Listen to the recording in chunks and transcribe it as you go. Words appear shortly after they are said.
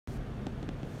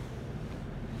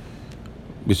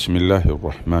Bismillahir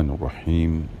Rahmanir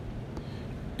Rahim.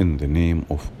 In the name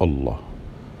of Allah,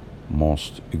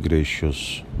 most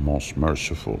gracious, most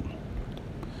merciful.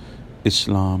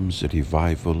 Islam's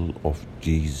revival of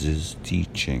Jesus'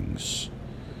 teachings.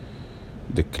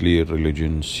 The Clear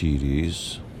Religion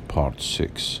series, part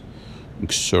 6,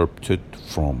 excerpted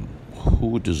from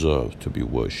Who Deserve to be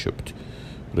Worshipped,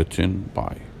 written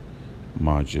by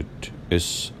Majid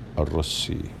S.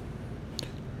 Al-Rassi,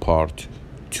 part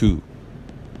 2.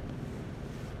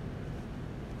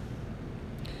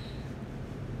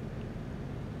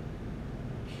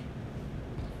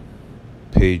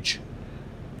 Page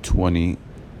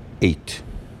 28.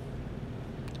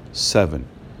 7.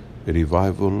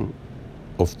 Revival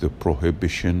of the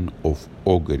prohibition of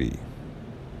augury.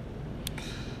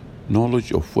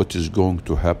 Knowledge of what is going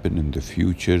to happen in the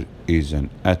future is an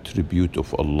attribute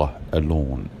of Allah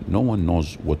alone. No one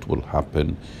knows what will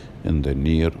happen in the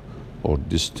near or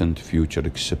distant future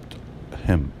except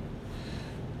Him.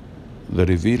 The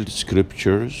revealed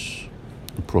scriptures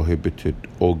prohibited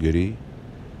augury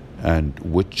and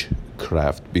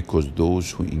witchcraft because those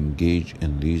who engage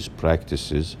in these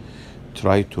practices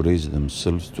try to raise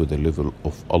themselves to the level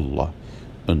of Allah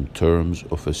in terms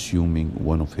of assuming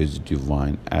one of His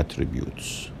divine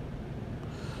attributes.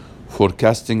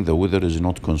 Forecasting the weather is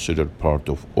not considered part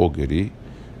of augury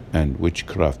and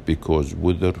witchcraft because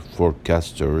weather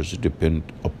forecasters depend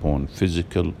upon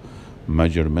physical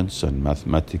measurements and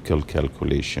mathematical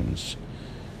calculations.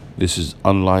 This is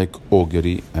unlike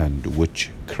augury and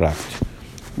witchcraft,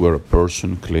 where a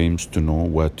person claims to know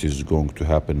what is going to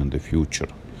happen in the future,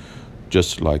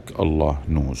 just like Allah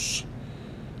knows.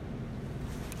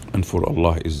 And for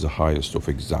Allah is the highest of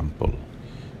example.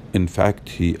 In fact,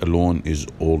 He alone is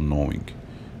all-knowing.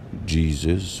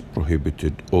 Jesus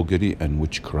prohibited augury and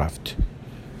witchcraft.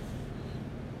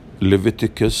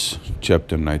 Leviticus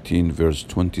chapter 19 verse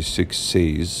 26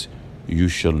 says, "You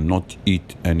shall not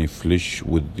eat any flesh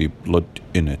with the blood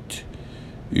in it.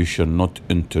 You shall not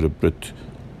interpret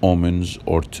omens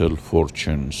or tell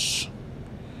fortunes."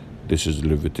 This is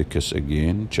Leviticus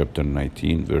again, chapter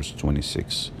 19, verse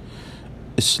 26.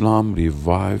 Islam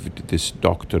revived this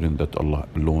doctrine that Allah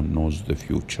alone knows the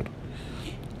future.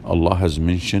 Allah has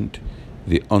mentioned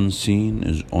the unseen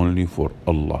is only for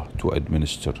Allah to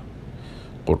administer.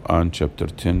 Quran chapter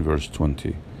 10, verse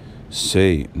 20.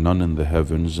 Say, none in the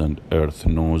heavens and earth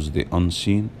knows the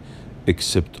unseen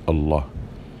except Allah,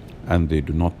 and they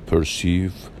do not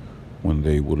perceive when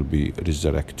they will be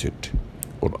resurrected.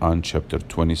 Quran chapter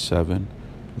 27,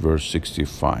 verse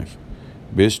 65.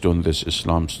 Based on this,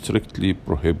 Islam strictly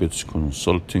prohibits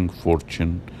consulting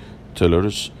fortune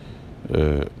tellers,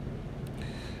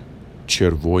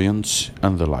 clairvoyants,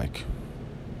 and the like.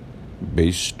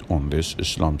 Based on this,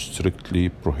 Islam strictly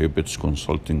prohibits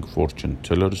consulting fortune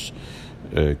tellers,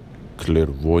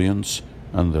 clairvoyants,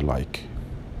 and the like.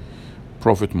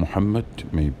 Prophet Muhammad,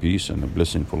 may peace and a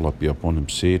blessing of Allah be upon him,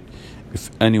 said, "If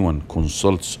anyone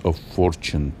consults a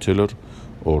fortune teller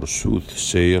or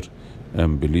soothsayer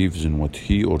and believes in what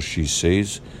he or she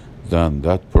says, then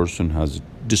that person has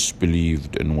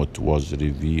disbelieved in what was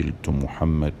revealed to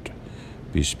Muhammad,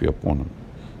 peace be upon him."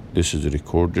 This is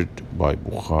recorded by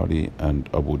Bukhari and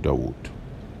Abu Dawud.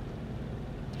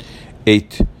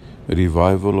 8.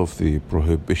 Revival of the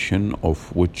prohibition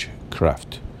of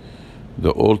witchcraft.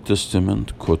 The Old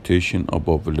Testament quotation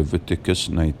above Leviticus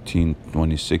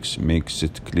 19:26 makes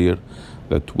it clear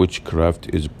that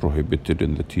witchcraft is prohibited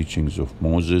in the teachings of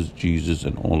Moses, Jesus,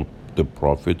 and all the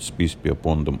prophets, peace be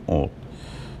upon them all.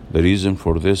 The reason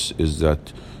for this is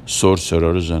that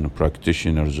sorcerers and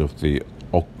practitioners of the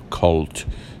occult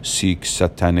seek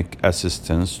satanic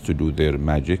assistance to do their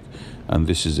magic, and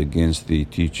this is against the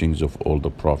teachings of all the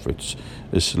prophets.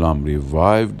 Islam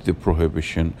revived the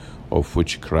prohibition of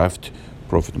witchcraft.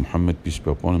 Prophet Muhammad, peace be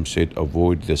upon him, said,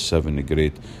 "Avoid the 7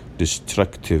 great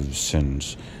destructive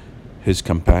sins." His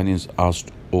companions asked,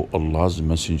 "O Allah's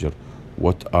Messenger,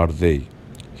 what are they?"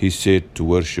 He said, "To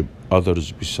worship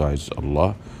others besides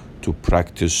Allah, to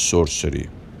practice sorcery."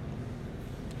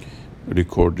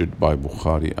 Recorded by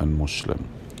Bukhari and Muslim.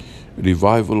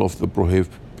 Revival of the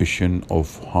prohibition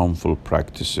of harmful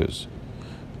practices.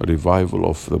 Revival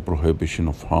of the prohibition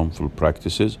of harmful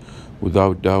practices.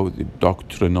 Without doubt, the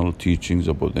doctrinal teachings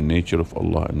about the nature of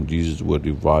Allah and Jesus were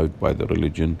revived by the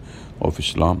religion of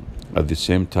Islam. At the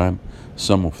same time,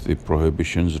 some of the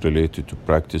prohibitions related to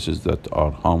practices that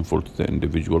are harmful to the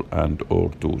individual and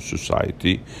or to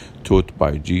society taught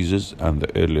by Jesus and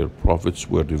the earlier prophets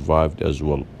were revived as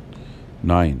well.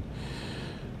 9.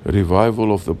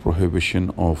 Revival of the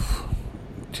prohibition of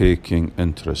taking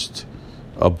interest.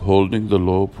 Upholding the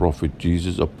law, Prophet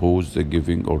Jesus opposed the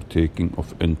giving or taking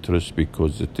of interest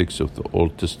because the text of the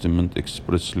Old Testament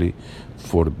expressly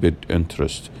forbid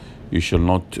interest. You shall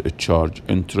not charge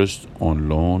interest on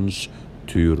loans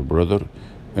to your brother,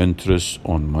 interest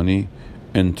on money,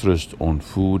 interest on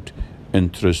food,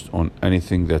 interest on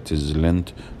anything that is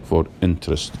lent for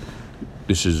interest.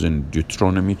 This is in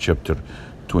Deuteronomy chapter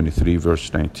 23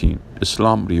 verse 19.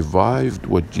 Islam revived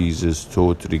what Jesus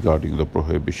taught regarding the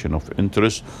prohibition of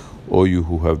interest. O you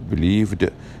who have believed,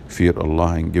 fear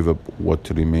Allah and give up what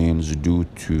remains due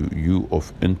to you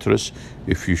of interest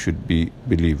if you should be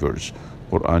believers.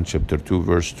 Quran chapter 2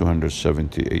 verse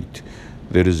 278.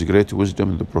 There is great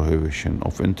wisdom in the prohibition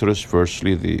of interest.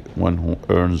 Firstly, the one who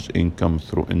earns income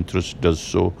through interest does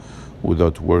so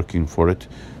without working for it,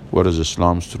 whereas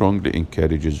Islam strongly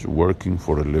encourages working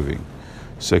for a living.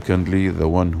 Secondly, the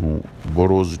one who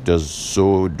borrows does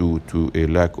so due to a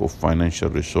lack of financial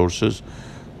resources,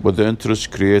 but the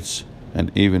interest creates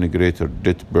an even greater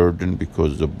debt burden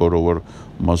because the borrower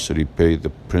must repay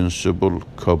the principal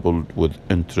coupled with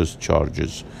interest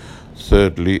charges.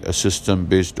 Thirdly, a system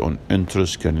based on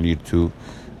interest can lead to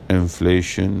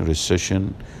inflation,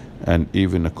 recession, and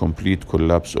even a complete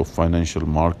collapse of financial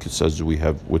markets, as we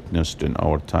have witnessed in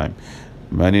our time.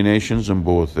 Many nations in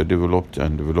both the developed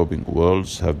and developing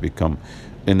worlds have become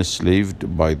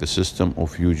enslaved by the system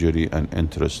of usury and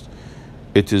interest.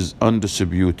 It is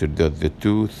undisputed that the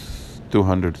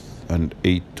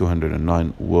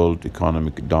 2008-2009 world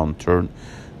economic downturn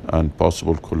and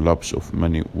possible collapse of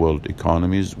many world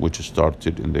economies, which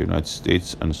started in the United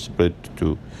States and spread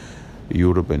to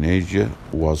Europe and Asia,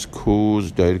 was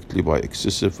caused directly by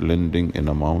excessive lending in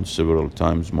amounts several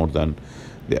times more than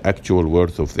the actual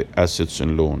worth of the assets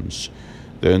and loans.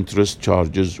 The interest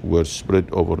charges were spread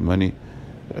over many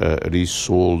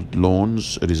resold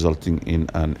loans, resulting in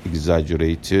an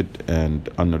exaggerated and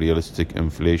unrealistic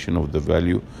inflation of the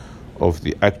value of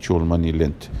the actual money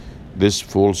lent. This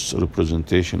false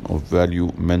representation of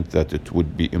value meant that it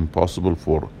would be impossible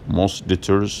for most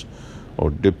debtors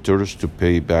to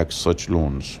pay back such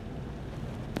loans.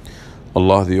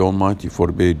 Allah the Almighty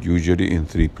forbade usury in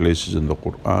 3 places in the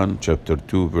Quran, chapter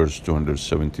 2 verse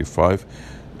 275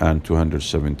 and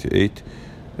 278,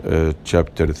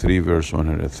 chapter 3 verse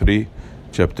 103,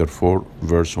 chapter 4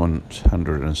 verse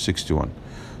 161.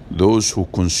 Those who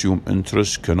consume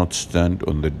interest cannot stand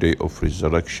on the day of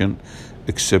resurrection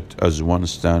except as one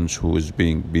stands who is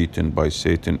being beaten by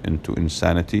Satan into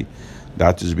insanity.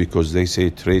 That is because they say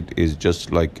trade is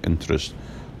just like interest,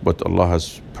 but Allah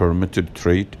has permitted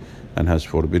trade and has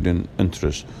forbidden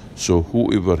interest. So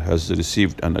whoever has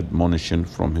received an admonition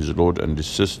from his Lord and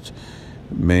desists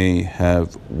may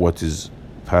have what is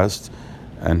past,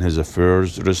 and his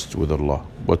affairs rest with Allah.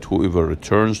 But whoever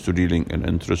returns to dealing in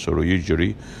interest or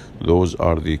usury, those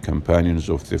are the companions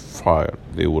of the fire.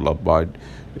 They will abide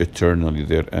eternally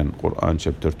therein. Quran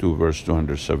chapter 2 verse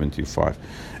 275.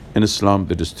 In Islam,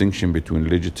 the distinction between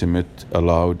legitimate,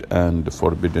 allowed, and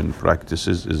forbidden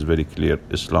practices is very clear.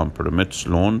 Islam permits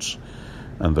loans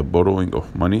and the borrowing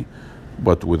of money,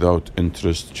 but without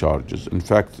interest charges. In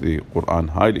fact, the Quran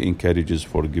highly encourages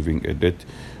forgiving a debt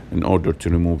in order to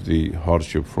remove the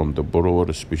hardship from the borrower,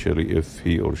 especially if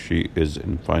he or she is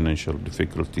in financial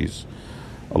difficulties.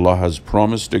 Allah has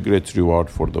promised a great reward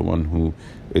for the one who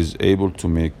is able to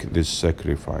make this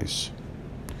sacrifice.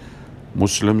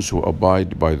 Muslims who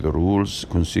abide by the rules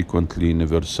consequently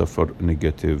never suffer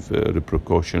negative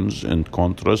repercussions. In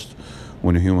contrast,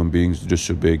 when human beings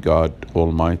disobey God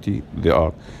Almighty, they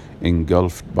are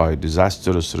engulfed by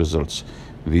disastrous results.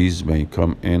 These may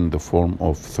come in the form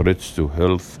of threats to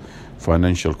health,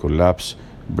 financial collapse,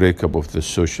 breakup of the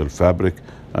social fabric,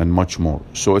 and much more.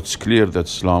 So it's clear that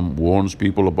Islam warns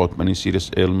people about many serious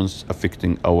ailments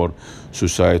affecting our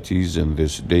societies in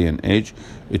this day and age.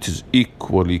 It is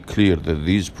equally clear that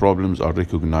these problems are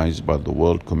recognized by the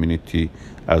world community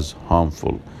as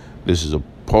harmful. This is a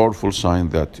powerful sign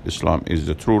that Islam is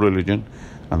the true religion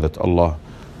and that Allah,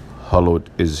 hallowed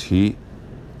is He,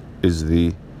 is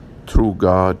the true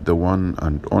God, the one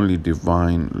and only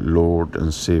divine Lord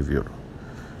and Savior.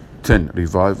 10.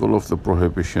 Revival of the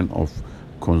prohibition of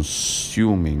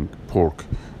consuming pork.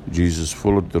 Jesus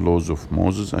followed the laws of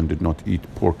Moses and did not eat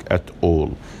pork at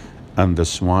all, and the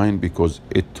swine because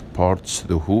it parts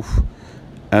the hoof,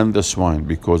 and the swine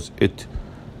because it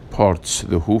parts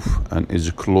the hoof and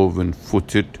is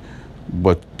cloven-footed,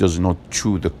 but does not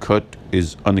chew the cud,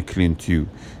 is unclean to you.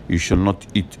 You shall not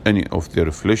eat any of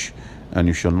their flesh, and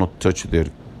you shall not touch their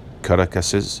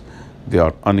carcasses. They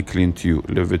are unclean to you.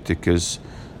 Leviticus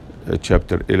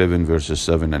chapter 11 verses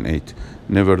 7 and 8.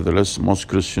 Nevertheless, most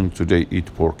Christians today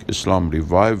eat pork. Islam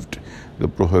revived the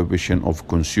prohibition of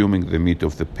consuming the meat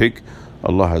of the pig.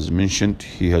 Allah has mentioned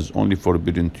He has only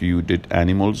forbidden to you dead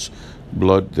animals,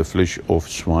 blood, the flesh of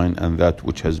swine, and that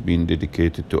which has been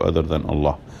dedicated to other than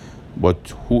Allah.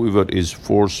 But whoever is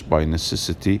forced by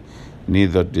necessity,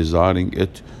 neither desiring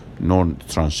it nor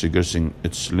transgressing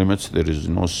its limits, there is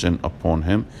no sin upon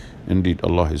him. Indeed,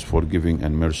 Allah is forgiving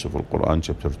and merciful. Quran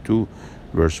chapter 2,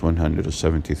 verse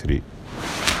 173.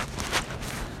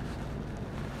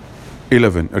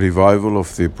 11. A revival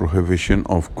of the prohibition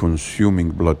of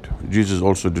consuming blood. Jesus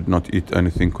also did not eat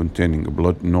anything containing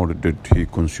blood, nor did He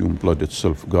consume blood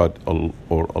itself.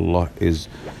 Allah is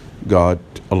God.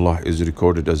 Allah is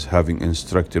recorded as having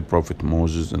instructed Prophet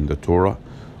Moses in the Torah,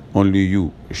 only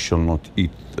you shall not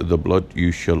eat the blood,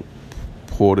 you shall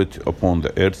pour it upon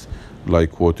the earth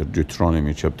like water.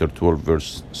 Deuteronomy chapter 12,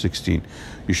 verse 16.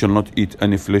 You shall not eat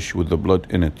any flesh with the blood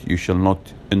in it. You shall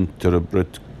not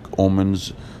interpret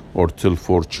omens or tell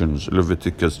fortunes.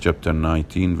 Leviticus chapter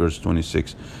 19, verse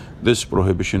 26. This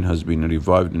prohibition has been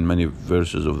revived in many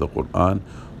verses of the Quran,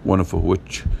 one of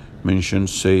which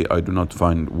mentions, say, I do not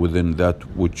find within that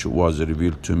which was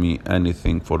revealed to me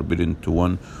anything forbidden to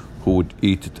one who would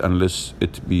eat it, unless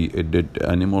it be a dead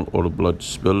animal, or blood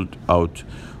spilled out,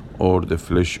 or the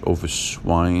flesh of a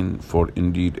swine, for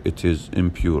indeed it is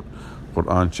impure.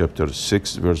 Quran chapter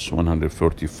 6, verse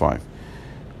 145.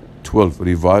 12.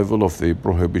 Revival of the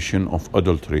prohibition of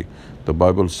adultery. The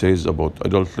Bible says about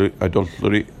adultery,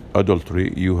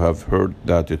 you have heard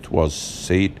that it was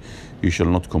said, you shall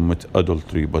not commit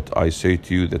adultery. But I say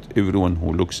to you that everyone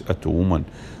who looks at a woman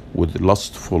with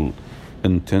lustful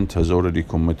intent has already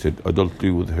committed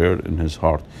adultery with her in his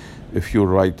heart. If your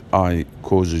right eye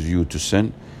causes you to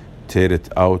sin, tear it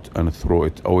out and throw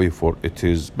it away, for it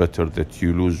is better that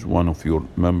you lose one of your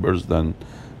members than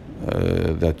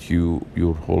that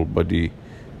your whole body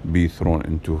be thrown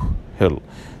into hell.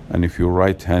 And if your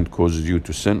right hand causes you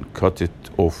to sin, cut it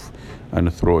off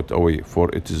and throw it away, for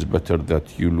it is better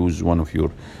that you lose one of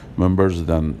your members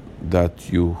than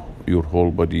that your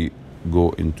whole body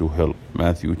go into hell.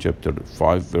 Matthew chapter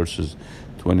 5, verses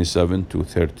 27 to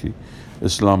 30.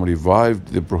 Islam revived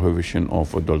the prohibition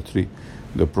of adultery.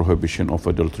 The prohibition of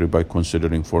adultery by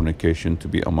considering fornication to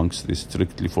be amongst the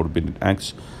strictly forbidden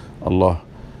acts Allah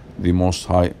the Most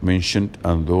High mentioned,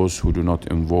 and those who do not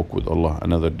invoke with Allah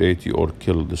another deity or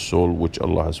kill the soul which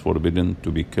Allah has forbidden to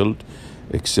be killed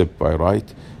except by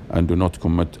right, and do not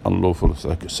commit unlawful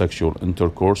sexual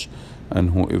intercourse,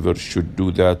 and whoever should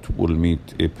do that will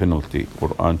meet a penalty.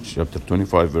 Quran chapter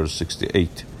 25, verse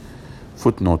 68.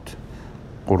 Footnote: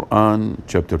 Quran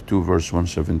chapter 2, verse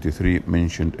 173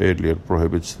 mentioned earlier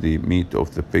prohibits the meat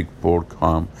of the pig, pork,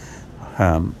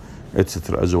 ham,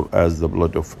 etc., as well as the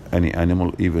blood of any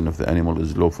animal, even if the animal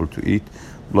is lawful to eat.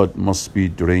 Blood must be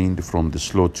drained from the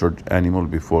slaughtered animal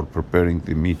before preparing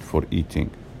the meat for eating.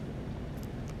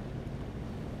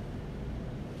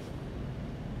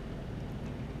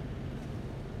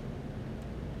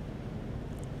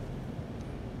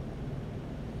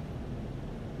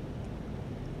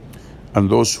 And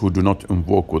those who do not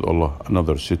invoke with Allah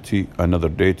another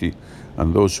deity,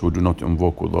 and those who do not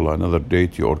invoke with Allah another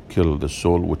deity or kill the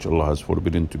soul which Allah has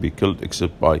forbidden to be killed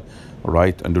except by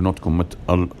right, and do not commit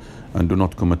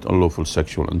unlawful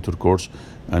sexual intercourse,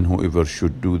 and whoever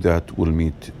should do that will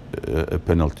meet a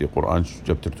penalty. Quran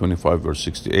chapter 25, verse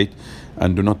 68.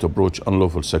 And do not approach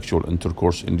unlawful sexual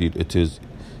intercourse, indeed it is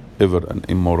ever an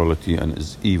immorality and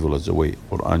is evil as a way.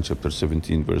 Quran chapter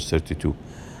 17, verse 32.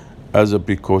 As a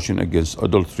precaution against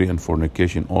adultery and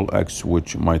fornication, all acts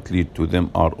which might lead to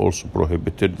them are also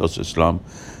prohibited. Thus, Islam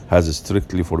has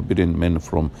strictly forbidden men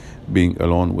from being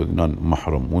alone with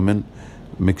non-mahram women,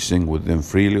 mixing with them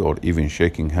freely, or even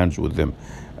shaking hands with them.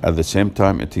 At the same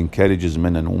time, it encourages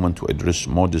men and women to address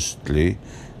modestly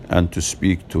and to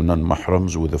speak to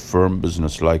non-mahrams with a firm,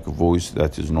 business-like voice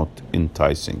that is not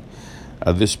enticing.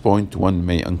 At this point, one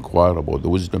may inquire about the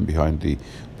wisdom behind the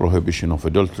prohibition of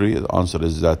adultery. The answer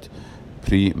is that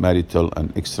premarital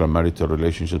and extramarital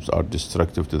relationships are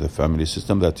destructive to the family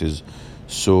system that is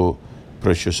so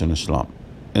precious in Islam.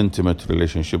 Intimate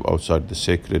relationships outside the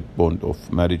sacred bond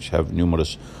of marriage have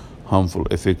numerous harmful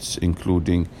effects,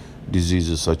 including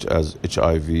diseases such as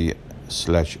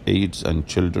HIV/AIDS, and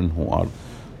children who are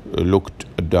looked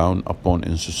down upon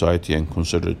in society and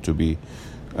considered to be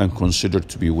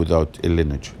without a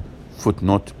lineage.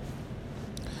 Footnote: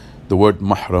 the word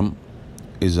mahram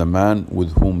is a man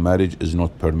with whom marriage is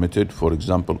not permitted, for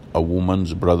example, a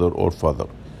woman's brother or father.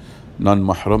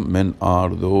 Non-mahram men are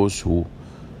those whom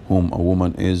a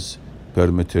woman is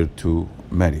permitted to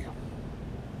marry.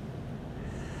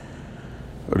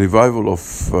 Revival of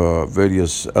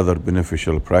various other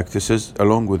beneficial practices,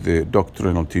 along with the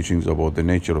doctrinal teachings about the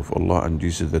nature of Allah and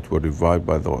Jesus that were revived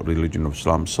by the religion of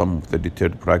Islam. Some of the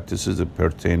detailed practices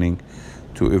pertaining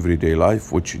to everyday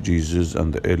life, which Jesus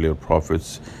and the earlier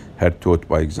prophets had taught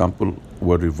by example,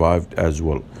 were revived as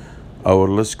well. Our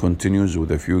list continues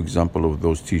with a few examples of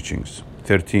those teachings.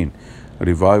 13.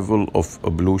 Revival of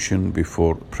ablution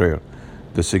before prayer.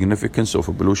 The significance of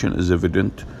ablution is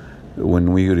evident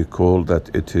when we recall that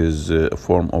it is a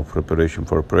form of preparation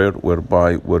for prayer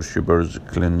whereby worshippers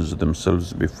cleanse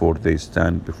themselves before they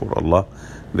stand before Allah,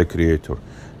 the Creator.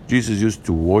 Jesus used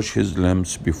to wash his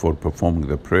limbs before performing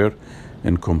the prayer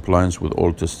in compliance with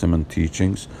Old Testament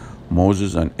teachings.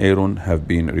 Moses and Aaron have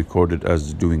been recorded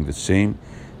as doing the same.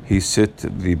 He set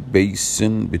the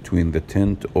basin between the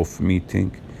tent of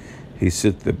meeting. He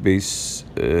set the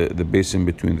basin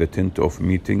between the tent of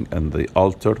meeting and the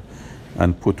altar,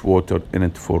 and put water in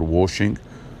it for washing,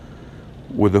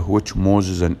 with which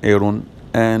Moses and Aaron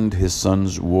and his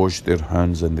sons washed their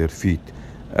hands and their feet,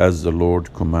 as the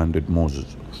Lord commanded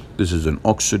Moses. This is in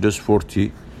Exodus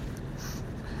 40,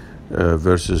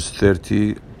 verses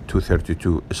 30 to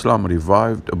 32. Islam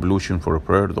revived ablution for a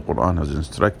prayer. The Quran has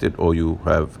instructed, O you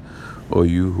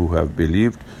who have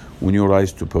believed, when you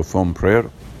rise to perform prayer,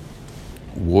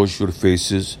 wash your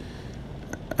faces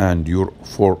and your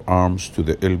forearms to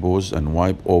the elbows, and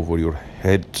wipe over your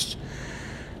heads,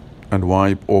 and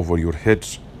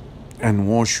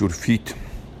wash your feet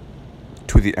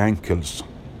to the ankles.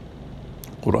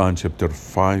 Quran chapter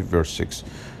 5 verse 6.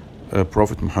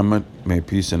 Prophet Muhammad, may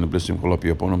peace and blessing of Allah be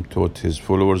upon him, taught his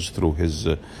followers through his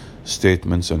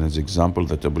statements and his example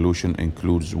that ablution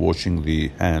includes washing the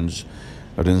hands,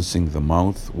 rinsing the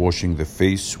mouth, washing the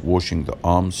face, washing the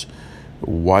arms,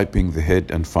 wiping the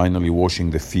head, and finally washing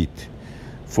the feet.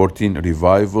 14.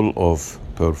 Revival of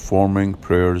performing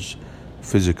prayers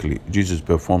physically. Jesus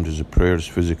performed his prayers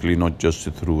physically, not just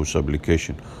through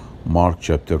supplication. Mark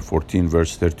chapter 14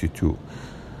 verse 32.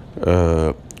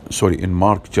 In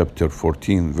Mark chapter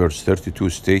 14 verse 32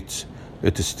 states,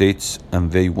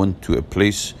 and they went to a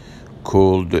place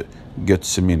called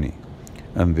Gethsemane,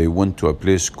 and they went to a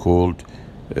place called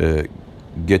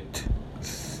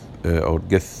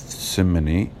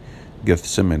Gethsemane,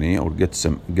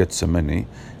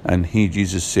 and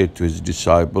Jesus said to his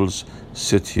disciples,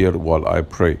 sit here while I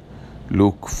pray.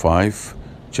 Luke 5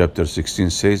 chapter 16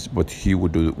 says, but he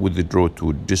would withdraw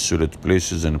to desolate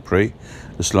places and pray.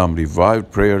 Islam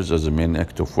revived prayers as a main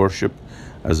act of worship.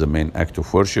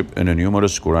 In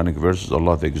numerous Quranic verses,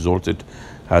 Allah the Exalted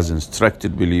has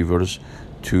instructed believers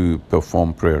to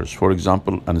perform prayers. For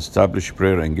example, an established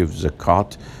prayer and give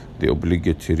zakat, the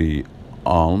obligatory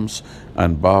alms,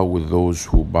 and bow with those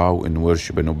who bow in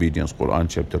worship and obedience. Quran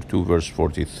chapter 2 verse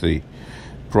 43.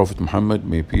 Prophet Muhammad,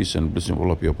 may peace and blessing of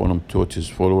Allah be upon him, taught his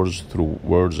followers through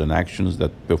words and actions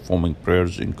that performing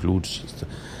prayers includes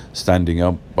standing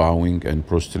up, bowing, and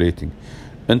prostrating.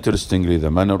 Interestingly,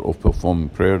 the manner of performing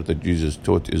prayer that Jesus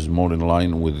taught is more in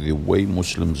line with the way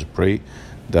Muslims pray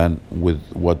than with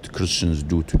what Christians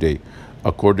do today.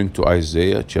 According to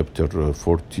Isaiah chapter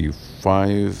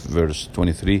 45 verse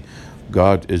 23,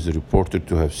 God is reported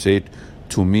to have said,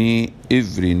 to me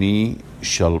every knee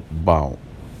shall bow.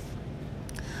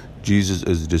 Jesus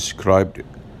is described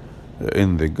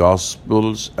in the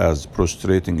Gospels as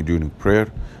prostrating during prayer.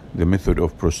 The method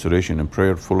of prostration in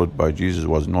prayer followed by Jesus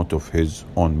was not of his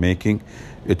own making.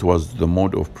 It was the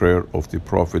mode of prayer of the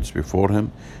prophets before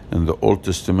him. In the Old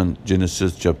Testament,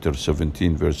 Genesis chapter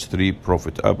 17 verse 3,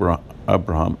 Prophet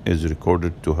Abraham is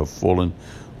recorded to have fallen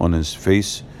on his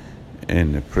face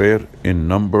in prayer. In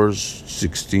Numbers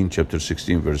chapter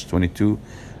 16 verse 22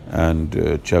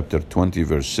 and chapter 20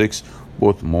 verse 6,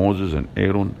 both Moses and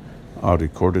Aaron are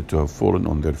recorded to have fallen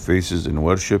on their faces in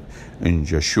worship. In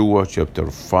Joshua chapter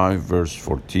 5 verse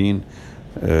 14,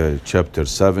 chapter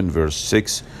 7 verse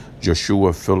 6,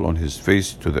 Joshua fell on his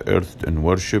face to the earth in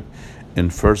worship. In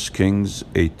 1 Kings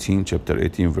chapter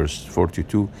 18 verse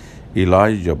 42,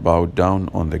 Elijah bowed down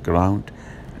on the ground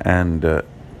and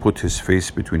put his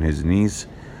face between his knees.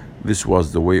 This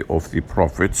was the way of the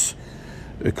prophets.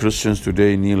 Christians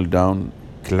today kneel down,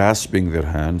 clasping their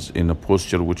hands in a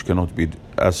posture which cannot be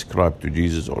ascribed to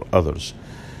Jesus or others.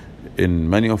 In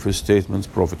many of his statements,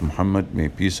 Prophet Muhammad, may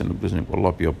peace and blessing of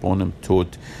Allah be upon him,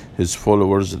 taught his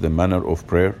followers the manner of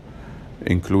prayer,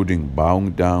 including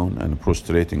bowing down and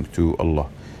prostrating to Allah.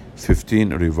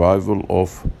 15. Revival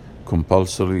of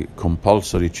compulsory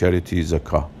charity,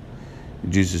 zakah.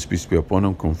 Jesus, peace be upon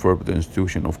him, confirmed the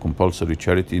institution of compulsory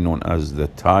charity known as the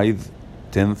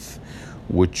tenth,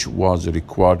 which was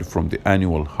required from the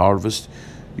annual harvest.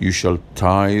 You shall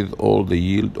tithe all the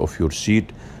yield of your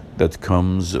seed that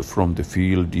comes from the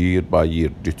field year by year.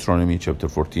 Deuteronomy chapter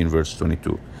 14 verse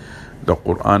 22. The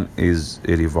Quran is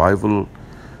a revival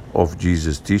of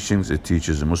Jesus' teachings. It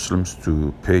teaches Muslims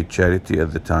to pay charity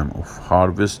at the time of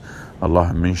harvest.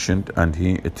 Allah mentioned, and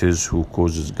it is who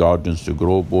causes gardens to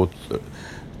grow, both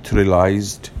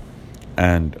trellised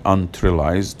and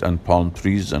untrellised, and palm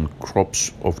trees and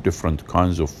crops of different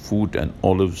kinds of food, and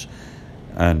olives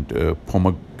and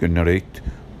pomegranates,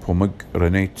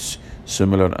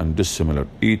 similar and dissimilar.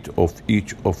 Eat of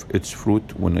each of its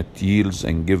fruit when it yields,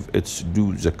 and give its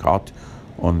due zakat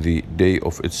on the day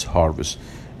of its harvest.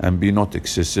 And be not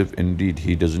excessive. Indeed,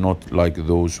 He does not like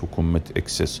those who commit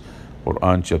excess.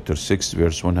 Quran chapter 6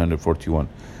 verse 141.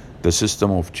 The system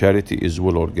of charity is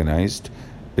well organized.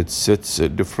 It sets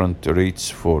different rates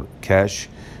for cash,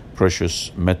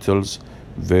 precious metals,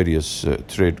 various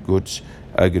trade goods,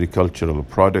 agricultural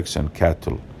products, and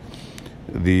cattle.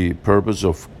 The purpose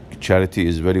of charity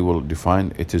is very well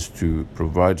defined. It is to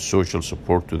provide social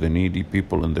support to the needy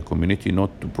people in the community,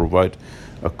 not to provide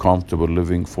a comfortable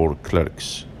living for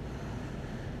clerics.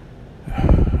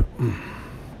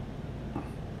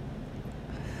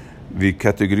 The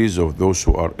categories of those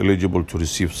who are eligible to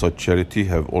receive such charity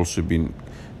have also been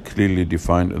clearly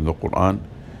defined in the Quran.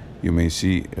 You may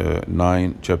see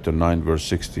chapter 9 verse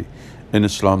 60. In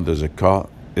Islam, the zakah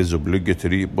is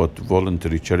obligatory, but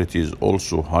voluntary charity is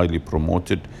also highly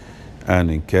promoted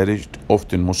and encouraged.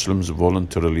 Often Muslims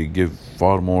voluntarily give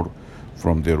far more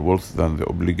from their wealth than the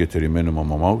obligatory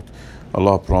minimum amount.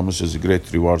 Allah promises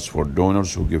great rewards for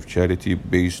donors who give charity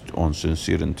based on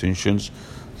sincere intentions.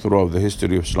 Throughout the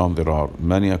history of Islam, there are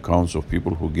many accounts of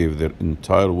people who gave their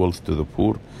entire wealth to the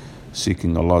poor,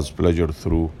 seeking Allah's pleasure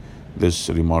through this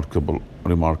remarkable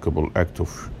act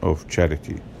of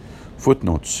charity.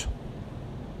 Footnotes.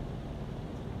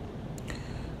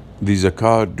 The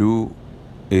zakah due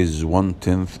is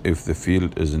 1/10 if the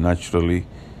field is naturally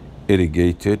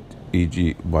irrigated,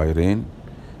 e.g. by rain,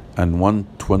 and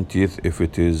 1/20 if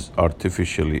it is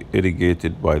artificially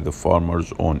irrigated by the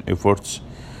farmer's own efforts.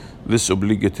 This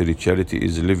obligatory charity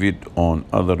is levied on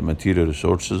other material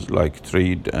resources like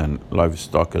trade and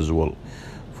livestock as well.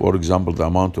 For example, the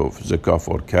amount of zakah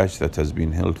for cash that has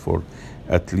been held for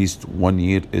at least 1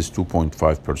 year is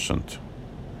 2.5%.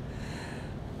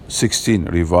 16.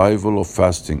 Revival of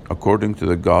fasting. According to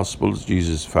the Gospels,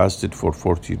 Jesus fasted for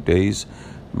 40 days.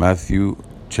 Matthew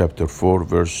chapter 4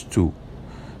 verse 2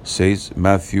 says,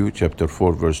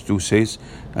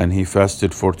 and he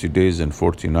fasted 40 days and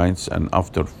 40 nights, and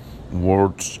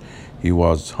afterwards he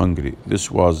was hungry.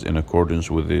 This was in accordance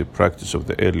with the practice of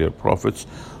the earlier prophets.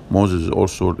 Moses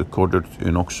also recorded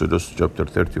in Exodus chapter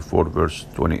 34 verse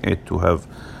 28 to have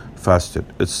fasted.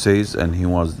 It says, and he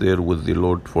was there with the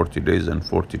Lord 40 days and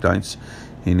 40 nights.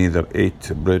 He neither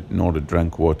ate bread nor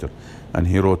drank water. And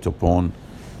he wrote upon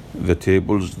the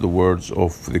tables the words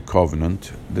of the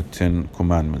covenant, the 10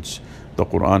 commandments. The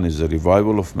Quran is a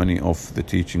revival of many of the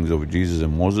teachings of Jesus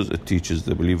and Moses. It teaches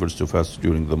the believers to fast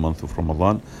during the month of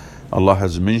Ramadan. Allah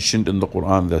has mentioned in the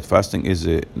Quran that fasting is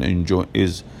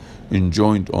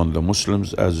enjoined on the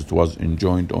Muslims as it was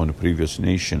enjoined on previous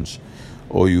nations.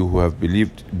 O you who have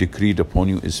believed, decreed upon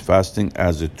you is fasting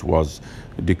as it was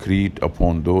decreed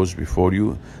upon those before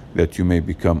you, that you may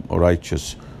become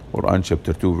righteous. Quran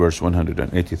chapter 2 verse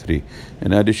 183.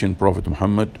 In addition, Prophet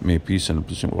Muhammad, may peace and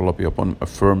blessing of Allah be upon him,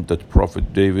 affirmed that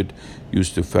Prophet David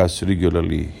used to fast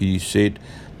regularly. He said,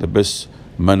 the best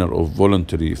manner of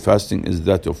voluntary fasting is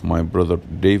that of my brother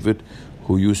David,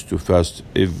 who used to fast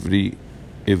every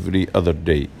other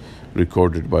day.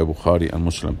 Recorded by Bukhari and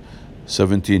Muslim.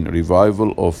 17.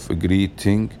 Revival of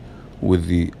greeting with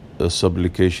the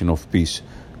supplication of peace.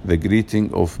 The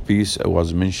greeting of peace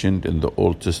was mentioned in the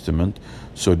Old Testament.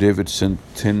 So David sent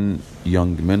 10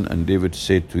 young men, and David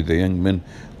said to the young men,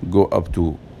 go up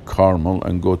to Carmel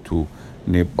and go to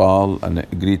Nabal and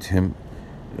greet him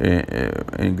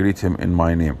in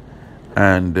my name.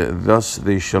 And thus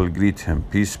they shall greet him.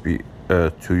 Peace be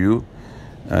to you,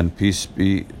 and peace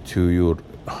be to your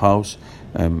house,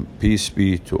 and peace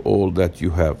be to all that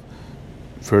you have.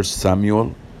 1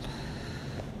 Samuel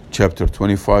chapter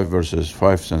 25 verses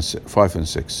 5 and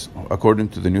 6. According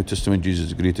to the New Testament,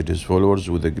 Jesus greeted his followers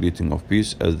with a greeting of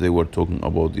peace. As they were talking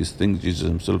about these things, Jesus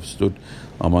himself stood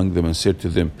among them and said to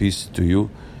them, peace to you.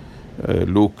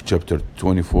 Luke chapter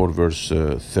 24 verse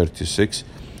 36.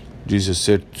 Jesus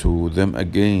said to them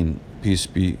again, peace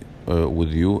be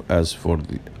with you. As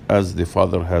the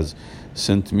Father has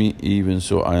sent me, even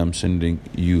so I am sending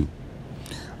you.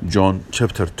 John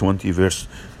chapter 20 verse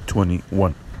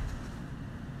 21.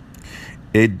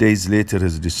 8 days later,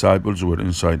 his disciples were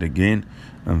inside again,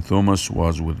 and Thomas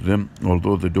was with them.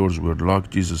 Although the doors were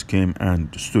locked, Jesus came and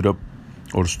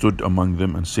stood among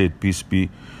them and said, "Peace be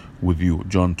with you."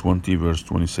 John 20, verse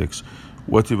 26.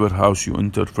 Whatever house you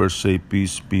enter, first say,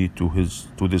 "Peace be to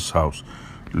this house."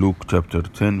 Luke chapter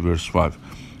 10, verse 5.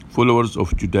 Followers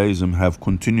of Judaism have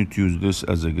continued to use this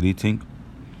as a greeting.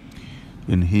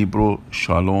 In Hebrew,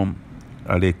 Shalom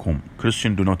Aleichem.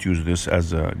 Christians do not use this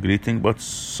as a greeting, but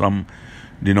some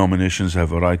denominations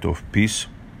have a right of peace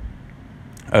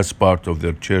as part of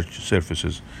their church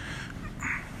services.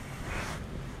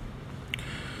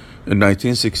 In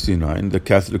 1969, the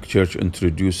Catholic Church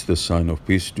introduced the sign of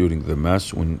peace during the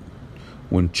Mass when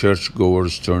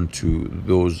churchgoers turn to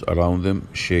those around them,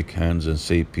 shake hands, and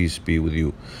say, "Peace be with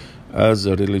you." As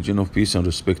a religion of peace and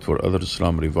respect for others,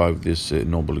 Islam revived this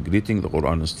noble greeting. The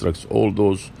Quran instructs all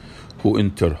those who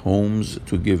enter homes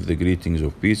to give the greetings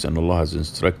of peace, and Allah has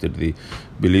instructed the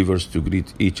believers to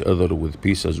greet each other with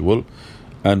peace as well.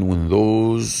 And when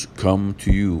those come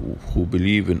to you who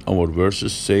believe in our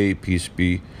verses, say, peace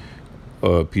be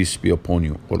upon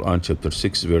you. Quran chapter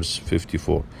 6, verse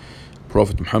 54.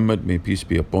 Prophet Muhammad, may peace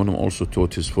be upon him, also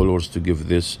taught his followers to give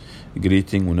this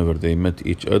greeting whenever they met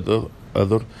each other.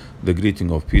 The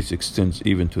greeting of peace extends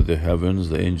even to the heavens.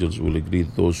 The angels will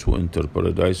greet those who enter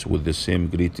paradise with the same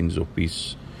greetings of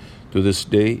peace. To this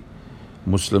day,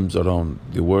 Muslims around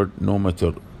the world, no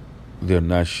matter their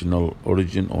national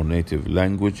origin or native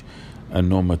language, and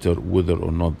no matter whether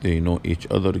or not they know each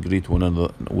other, greet one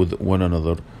another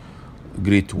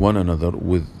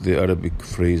with the Arabic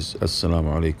phrase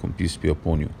 "Assalamu alaikum," peace be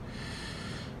upon you.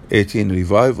 18.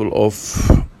 Revival of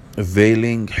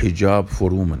veiling hijab for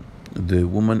women. The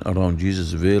women around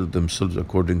Jesus veiled themselves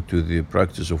according to the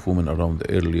practice of women around the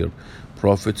earlier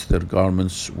prophets. Their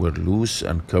garments were loose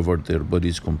and covered their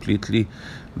bodies completely.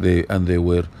 They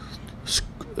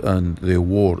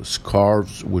wore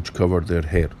scarves which covered their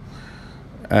hair.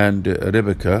 And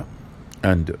Rebecca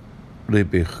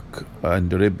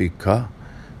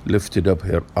lifted up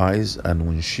her eyes, and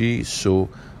when she saw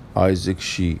Isaac,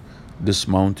 she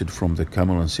dismounted from the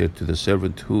camel and said to the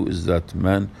servant, "Who is that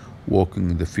man walking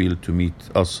in the field to meet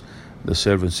us?" The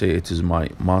servant said, "It is my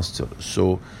master."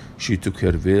 So she took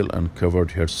her veil and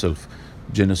covered herself.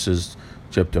 Genesis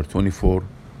chapter 24,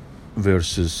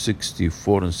 verses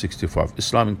 64 and 65.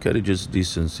 Islam encourages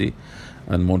decency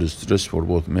and modest dress for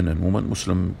both men and women.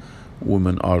 Muslim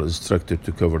women are instructed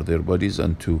to cover their bodies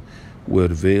and to wear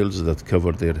veils that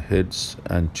cover their heads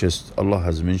and chest. Allah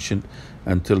has mentioned,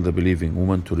 "And tell the believing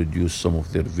women to reduce some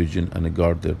of their vision and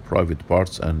guard their private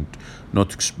parts and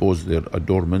not expose their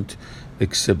adornment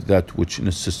except that which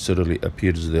necessarily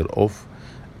appears thereof,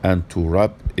 and to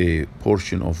wrap a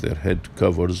portion of their head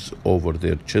covers over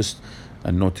their chest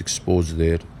and not expose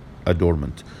their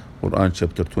adornment." Quran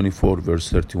chapter 24, verse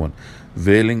 31.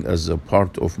 Veiling as a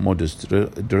part of modest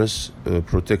dress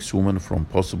protects women from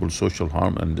possible social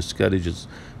harm and discourages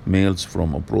males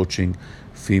from approaching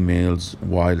females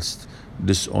whilst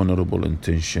dishonorable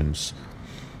intentions.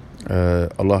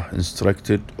 Allah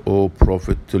instructed, "O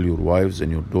Prophet, tell your wives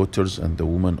and your daughters and the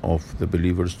women of the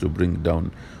believers to bring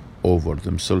down over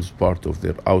themselves part of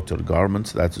their outer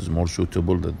garments. That is more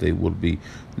suitable, that they will be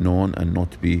known and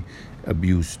not be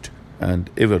abused.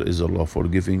 And ever is Allah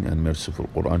forgiving and merciful."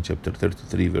 Quran chapter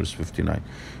 33, verse 59.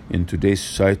 In today's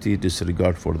society,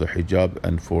 disregard for the hijab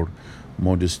and for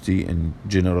modesty in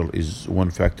general is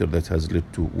one factor that has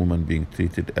led to women being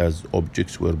treated as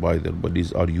objects whereby their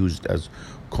bodies are used as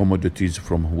commodities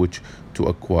from which to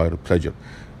acquire pleasure.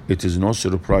 It is no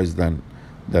surprise then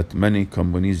that many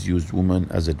companies use women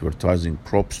as advertising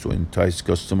props to entice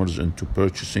customers into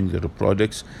purchasing their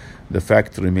products. The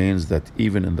fact remains that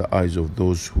even in the eyes of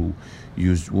those who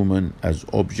use women as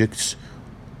objects,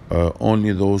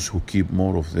 only those who keep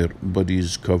more of their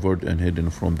bodies covered and hidden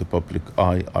from the public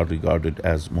eye are regarded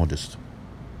as modest.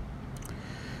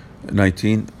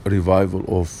 19. Revival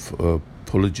of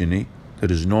polygyny.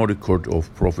 There is no record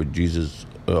of Prophet Jesus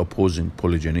opposing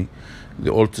polygyny.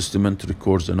 The Old Testament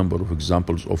records a number of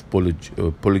examples of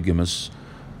polygamous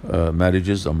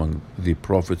marriages among the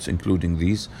prophets, including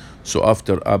these. So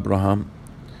after Abraham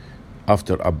had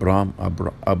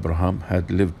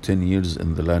lived 10 years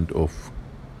in the land of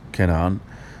Canaan,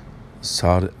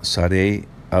 Sarai,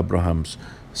 Abraham's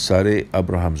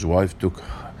wife, took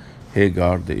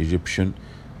Hagar the Egyptian,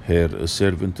 her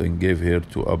servant, and gave her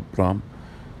to Abram,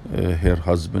 her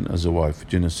husband, as a wife.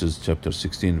 Genesis chapter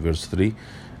 16, verse 3.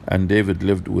 And David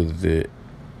lived with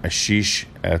Ashish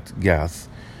at Gath.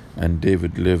 And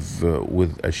David lived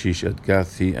with Ashish at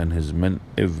Gath, he and his men,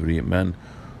 every man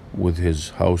with his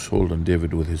household, and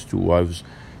David with his 2 wives,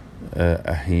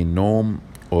 Ahinoam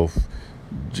of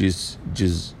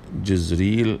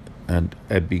Jezreel, and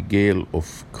Abigail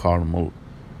of Carmel,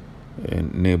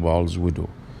 Nabal's widow.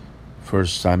 1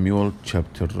 Samuel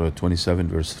chapter 27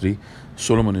 verse 3.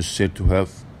 Solomon is said to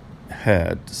have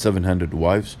had 700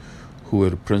 wives who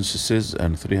were princesses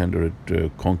and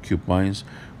 300 concubines.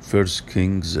 1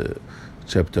 Kings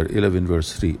chapter 11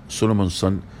 verse 3. Solomon's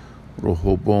son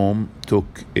Rehoboam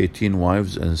took 18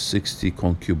 wives and 60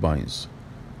 concubines.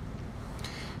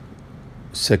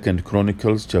 2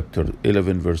 Chronicles chapter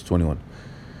 11 verse 21.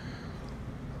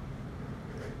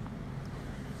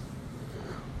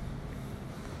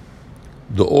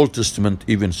 The Old Testament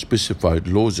even specified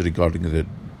laws regarding the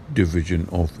division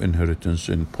of inheritance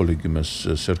in polygamous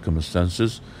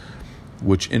circumstances,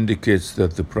 which indicates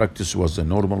that the practice was a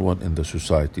normal one in the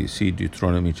society. See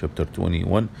Deuteronomy chapter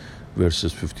 21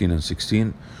 verses 15 and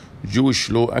 16. Jewish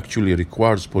law actually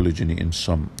requires polygyny in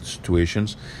some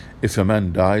situations. If a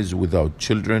man dies without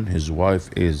children, his wife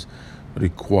is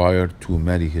required to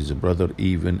marry his brother,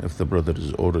 even if the brother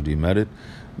is already married.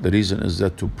 The reason is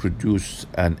that to produce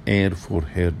an heir for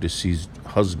her deceased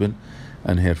husband,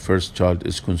 and her first child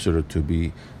is considered to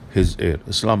be his heir.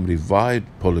 Islam revived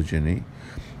polygyny,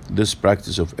 this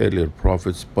practice of earlier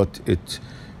prophets, but it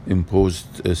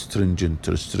imposed stringent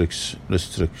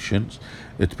restrictions.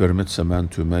 It permits a man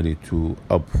to marry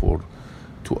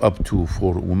up to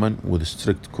 4 women, with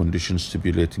strict conditions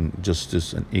stipulating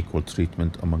justice and equal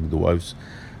treatment among the wives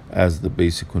as the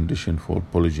basic condition for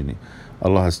polygyny.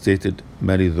 Allah has stated,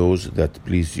 marry those that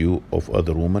please you of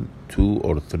other women, 2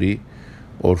 or 3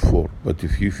 or 4. But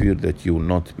if you fear that you will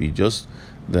not be just,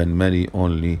 then marry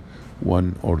only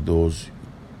one or those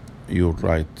your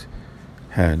right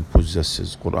hand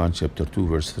possesses. Quran chapter 2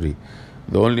 verse 3.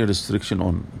 The only restriction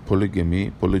on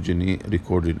polygyny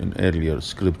recorded in earlier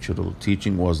scriptural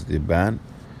teaching was the ban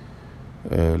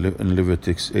in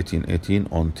Leviticus 18:18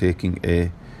 on taking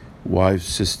a wife's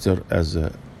sister as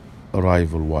a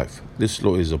rival wife. This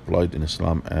law is applied in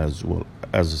Islam as well,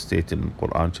 as stated in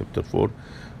Quran chapter 4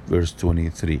 verse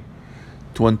 23.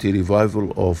 20.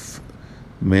 Revival of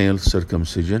male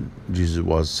circumcision. Jesus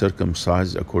was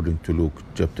circumcised according to Luke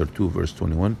chapter 2 verse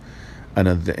 21, and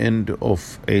at the end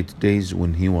of 8 days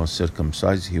when he was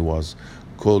circumcised, he was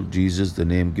called Jesus, the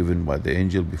name given by the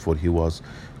angel before he was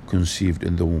conceived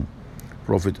in the womb.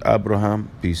 Prophet Abraham,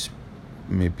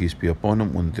 may peace be upon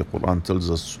him, when the Quran tells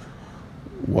us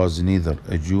was neither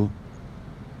a Jew.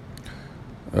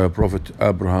 Prophet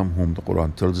Abraham, whom the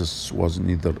Quran tells us was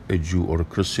neither a Jew or a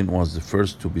Christian, was the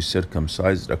first to be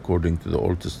circumcised according to the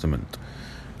Old Testament.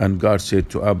 And God said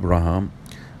to Abraham,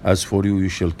 as for you, you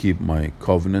shall keep my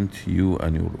covenant, you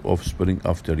and your offspring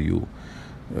after you,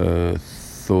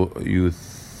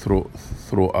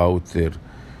 throw out their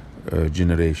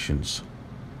generations.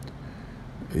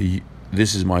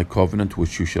 This is my covenant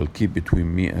which you shall keep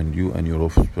between me and you and your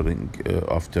offspring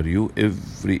after you.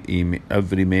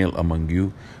 Every male among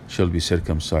you shall be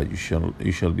circumcised.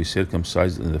 You shall be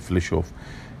circumcised in the flesh of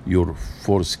your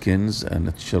foreskins, and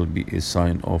it shall be a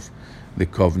sign of the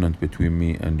covenant between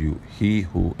me and you. He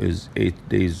who is 8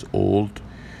 days old,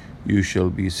 you shall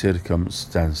be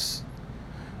circumcised.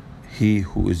 He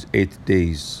who is 8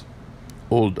 days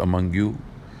old among you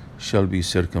shall be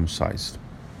circumcised.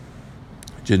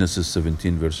 Genesis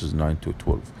 17 verses 9 to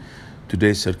 12.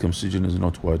 Today, circumcision is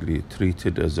not widely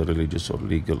treated as a religious or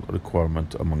legal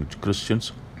requirement among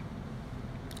Christians,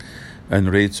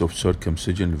 and rates of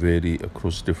circumcision vary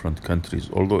across different countries.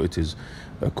 Although it is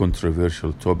a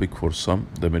controversial topic for some,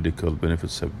 the medical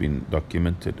benefits have been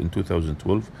documented. In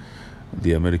 2012,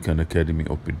 the American Academy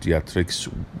of Pediatrics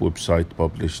website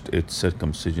published its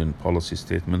circumcision policy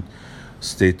statement,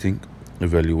 stating,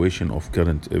 evaluation of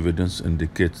current evidence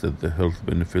indicates that the health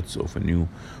benefits of a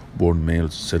newborn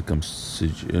male's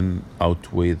circumcision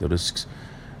outweigh the risks,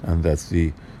 and that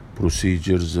the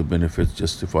procedure's benefits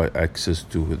justify access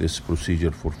to this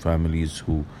procedure for families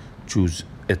who choose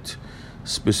it.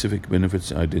 Specific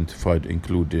benefits identified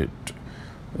included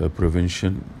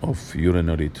prevention of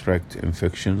urinary tract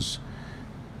infections,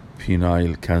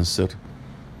 penile cancer,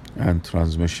 and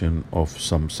transmission of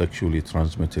some sexually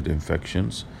transmitted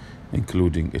infections,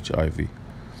 including HIV.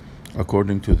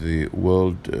 According to the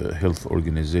World Health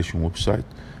Organization website,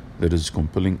 there is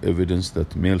compelling evidence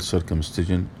that male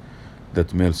circumcision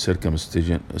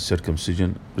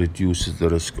reduces the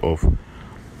risk of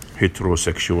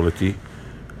heterosexuality,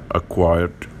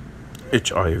 acquired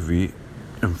HIV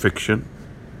infection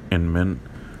in men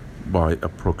by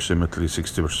approximately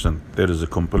 60%. There is a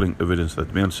compelling evidence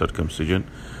that male circumcision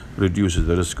reduces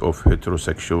the risk of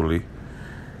heterosexually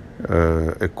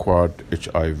acquired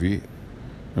HIV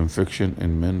infection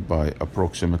in men by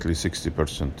approximately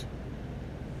 60%.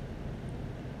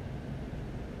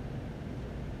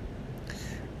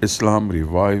 Islam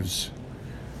revives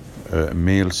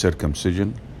male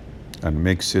circumcision and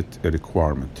makes it a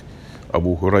requirement.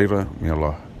 Abu Huraira, may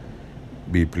Allah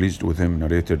be pleased with him,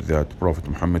 narrated that Prophet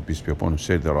Muhammad, peace be upon him,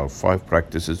 said there are 5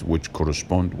 practices which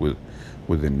correspond with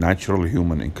the natural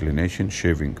human inclination: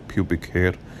 shaving pubic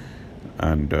hair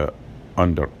and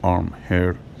underarm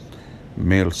hair,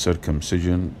 male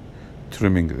circumcision,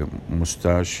 trimming the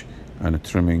mustache, and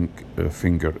trimming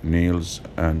fingernails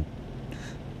and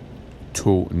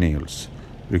toenails,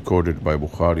 recorded by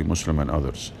Bukhari, Muslim, and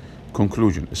others.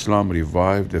 Conclusion: Islam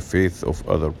revived the faith of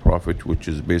other prophets, which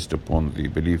is based upon the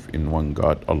belief in one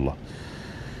God, Allah.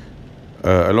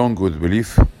 Along with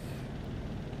belief,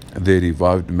 they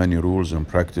revived many rules and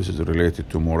practices related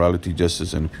to morality,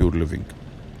 justice, and pure living.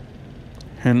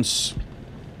 Hence,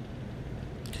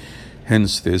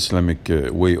 the Islamic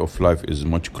way of life is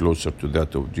much closer to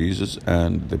that of Jesus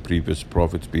and the previous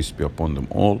prophets, peace be upon them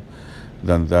all,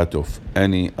 than that of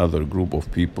any other group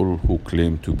of people who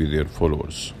claim to be their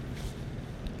followers.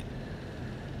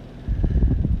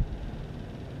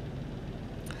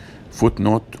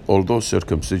 Footnote: although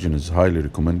circumcision is highly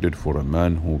recommended for a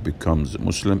man who becomes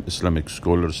Muslim, Islamic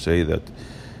scholars say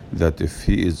that if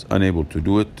he is unable to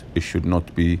do it, it should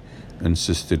not be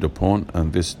insisted upon,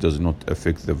 and this does not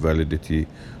affect the validity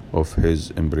of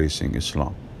his embracing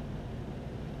Islam.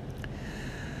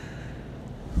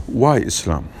 Why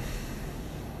Islam?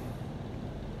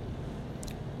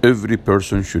 Every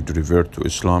person should revert to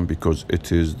Islam because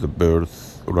it is the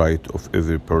birthright of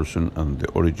every person and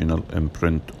the original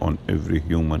imprint on every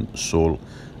human soul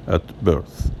at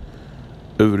birth.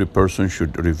 Every person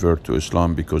should revert to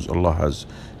Islam because Allah has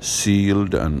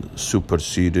sealed and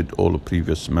superseded all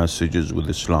previous messages with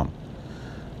Islam.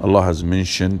 Allah has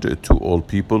mentioned to all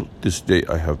people, "This day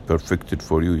I have perfected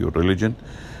for you your religion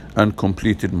and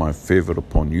completed my favor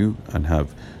upon you and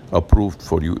have approved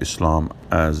for you Islam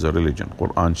as a religion."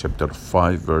 Quran chapter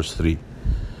 5 verse 3.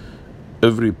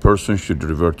 Every person should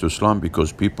revert to Islam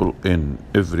because people in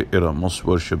every era must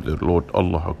worship their Lord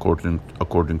Allah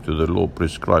according to the law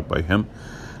prescribed by Him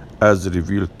as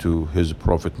revealed to His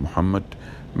Prophet Muhammad,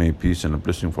 may peace and a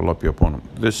blessing of Allah be upon him.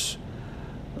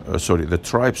 The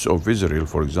tribes of Israel,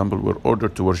 for example, were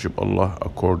ordered to worship Allah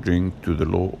according to the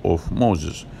law of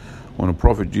Moses. When the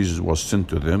Prophet Jesus was sent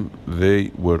to them,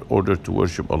 they were ordered to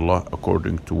worship Allah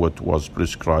according to what was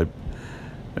prescribed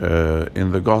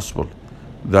in the Gospel.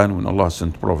 Then when Allah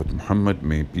sent Prophet Muhammad,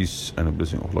 may peace and a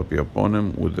blessing of Allah be upon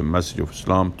him, with the message of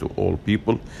Islam to all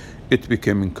people, it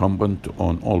became incumbent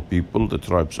on all people, the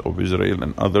tribes of Israel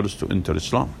and others, to enter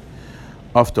Islam.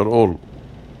 After all,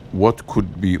 what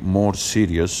could be more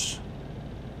serious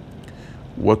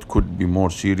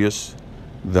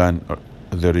than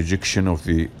the rejection of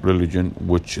the religion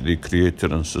which the creator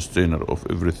and sustainer of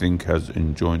everything has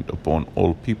enjoined upon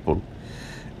all people?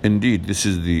 Indeed, this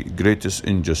is the greatest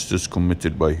injustice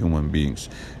committed by human beings.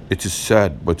 It is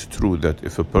sad but true that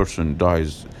if a person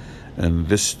dies in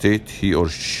this state, he or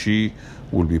she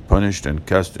will be punished and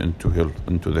cast into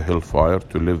the hellfire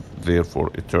to live there for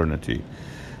eternity.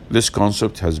 This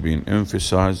concept has been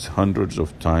emphasized hundreds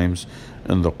of times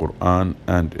in the Quran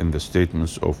and in the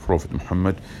statements of Prophet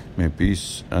Muhammad, may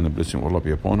peace and a blessing of Allah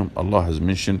be upon him. Allah has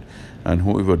mentioned, "And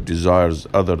whoever desires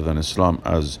other than Islam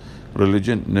as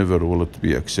religion, never will it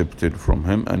be accepted from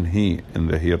him, and he in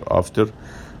the hereafter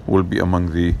will be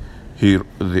among the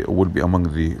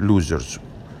losers."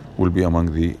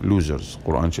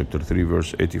 Quran chapter 3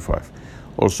 verse 85.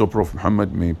 Also Prophet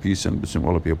Muhammad, may peace and blessing of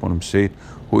Allah be upon him, said,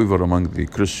 "Whoever among the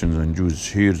Christians and Jews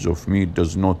hears of me,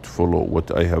 does not follow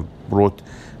what I have brought,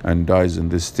 and dies in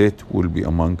this state, will be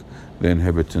among the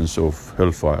inhabitants of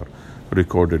hellfire,"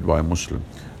 recorded by Muslim.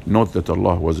 Note that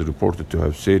Allah was reported to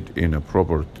have said in a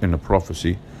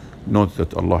prophecy,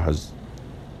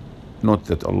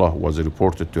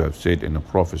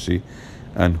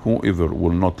 "And whoever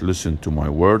will not listen to my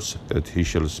words that he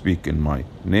shall speak in my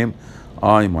name,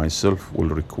 I myself will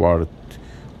require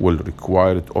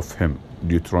it of him."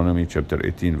 Deuteronomy chapter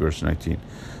 18 verse 19.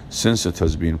 Since it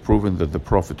has been proven that the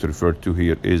prophet referred to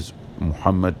here is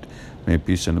Muhammad, may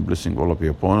peace and blessing of Allah be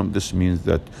upon him, this means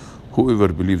that whoever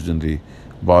believes in the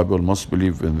Bible must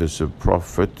believe in this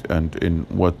prophet and in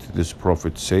what this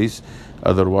prophet says,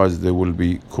 otherwise they will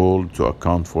be called to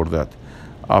account for that.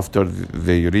 After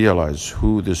they realize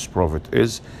who this prophet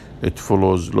is, it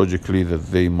follows logically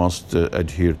that they must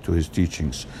adhere to his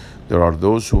teachings. There are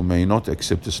those who may not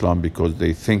accept Islam because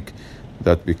they think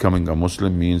that becoming a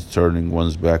Muslim means turning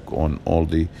one's back on all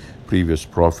the previous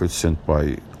prophets sent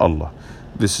by Allah.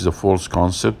 This is a false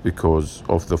concept because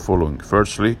of the following.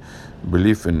 Firstly,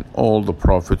 belief in all the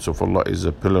prophets of Allah is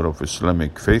a pillar of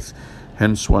Islamic faith.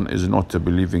 Hence, one is not a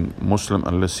believing Muslim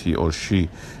unless he or she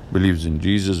believes in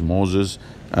Jesus, Moses,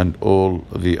 and all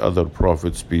the other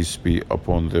prophets, peace be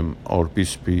upon them, or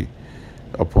peace be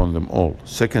upon them all.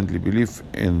 Secondly, belief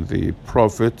in the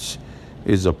prophets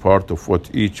is a part of what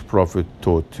each prophet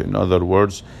taught. In other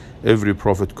words, every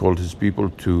prophet called his people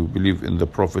to believe in the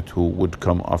prophet who would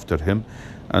come after him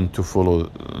and to follow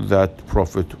that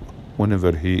prophet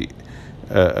whenever he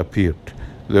appeared.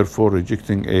 Therefore,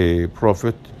 rejecting a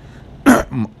prophet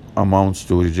amounts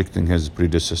to rejecting his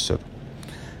predecessor.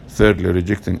 Thirdly,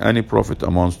 rejecting any prophet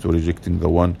amounts to rejecting the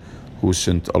one who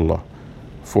sent Allah.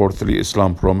 Fourthly,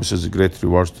 Islam promises great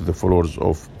rewards to the followers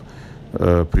of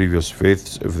previous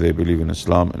faiths if they believe in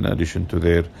Islam in addition to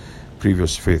their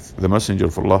previous faith. The Messenger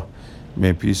of Allah,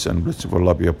 may peace and blessing of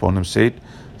Allah be upon him, said,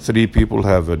 3 people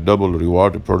have a double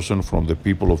reward: a person from the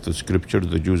people of the scriptures,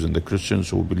 the Jews and the Christians,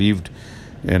 who believed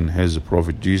in his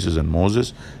prophet Jesus and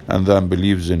Moses, and then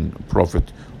believes in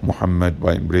Prophet Muhammad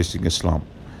by embracing Islam.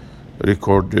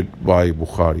 Recorded by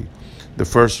Bukhari. The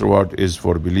first reward is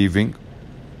for believing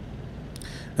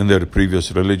in their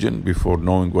previous religion before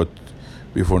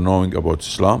knowing about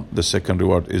Islam. The second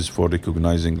reward is for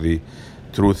recognizing the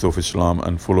truth of Islam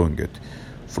and following it.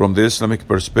 From the Islamic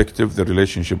perspective, the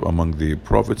relationship among the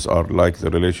prophets are like the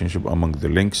relationship among the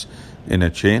links in a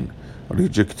chain.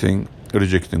 Rejecting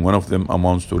one of them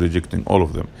amounts to rejecting all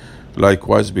of them.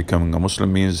 Likewise, becoming a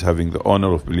Muslim means having the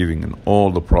honor of believing in all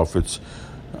the prophets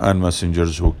and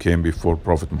messengers who came before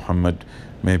Prophet Muhammad,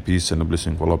 may peace and the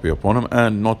blessing of Allah be upon him,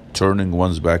 and not turning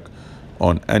one's back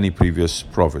on any previous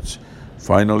prophets.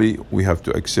 Finally, we have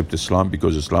to accept Islam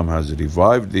because Islam has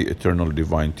revived the eternal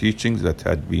divine teachings that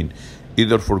had been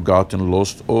either forgotten,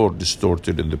 lost, or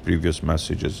distorted in the previous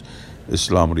messages.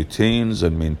 Islam retains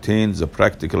and maintains the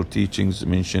practical teachings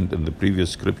mentioned in the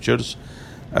previous scriptures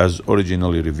as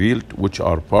originally revealed, which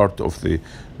are part of the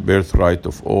birthright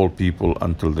of all people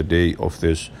until the day of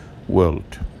this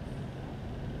world.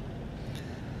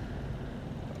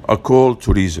 A call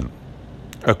to reason.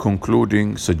 A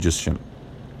concluding suggestion.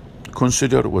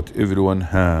 Consider what everyone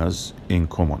has in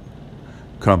common.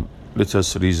 Come, let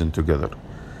us reason together.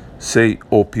 Say,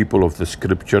 O people of the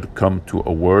scripture, come to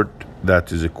a word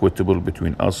that is equitable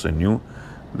between us and you,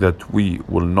 that we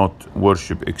will not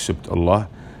worship except Allah,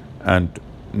 and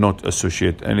not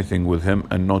associate anything with him,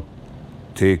 and not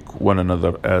take one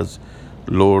another as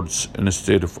lords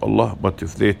instead of Allah. But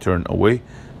if they turn away,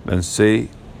 then say,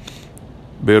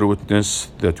 bear witness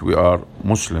that we are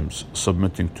Muslims,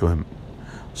 submitting to him.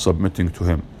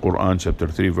 Quran chapter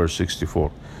 3 verse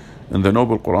 64. In the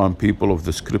noble Quran, people of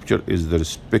the scripture is the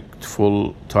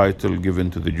respectful title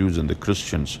given to the Jews and the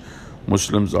Christians.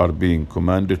 Muslims are being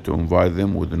commanded to invite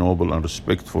them with noble and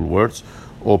respectful words.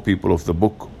 O people of the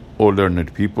book, O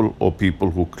learned people, O people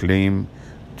who claim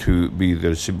to be the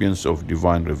recipients of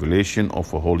divine revelation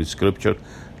of a holy scripture,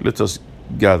 let us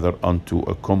gather unto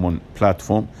a common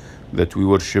platform, that we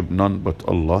worship none but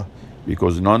Allah,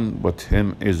 because none but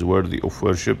him is worthy of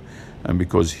worship, and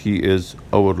because he is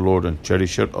our Lord and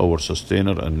cherisher, our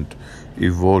sustainer and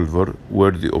evolver,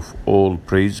 worthy of all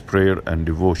praise, prayer and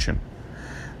devotion.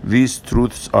 These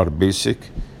truths are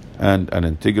basic and an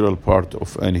integral part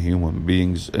of any human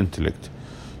being's intellect.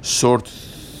 Sort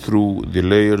through the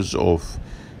layers of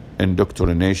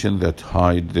indoctrination that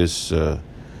hide this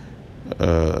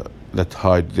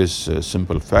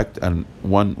simple fact, and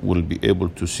one will be able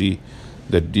to see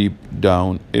that deep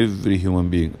down every human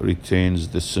being retains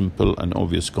the simple and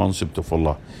obvious concept of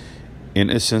Allah. In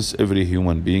essence, every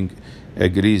human being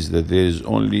agrees that there is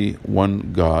only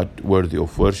one God worthy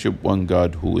of worship, one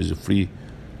God who is free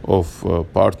of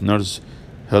partners,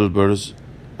 helpers,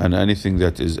 and anything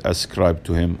that is ascribed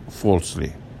to him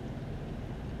falsely.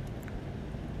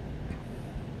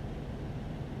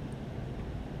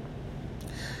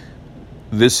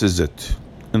 This is it.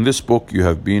 In this book, you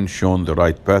have been shown the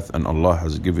right path, and Allah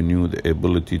has given you the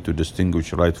ability to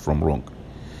distinguish right from wrong.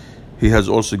 He has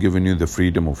also given you the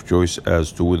freedom of choice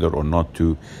as to whether or not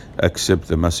to accept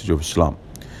the message of Islam.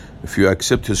 If you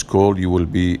accept his call, you will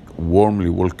be warmly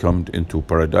welcomed into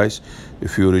paradise.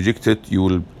 If you reject it, you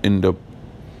will end up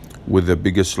with the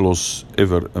biggest loss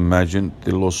ever imagined,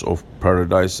 the loss of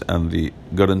paradise and the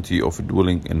guarantee of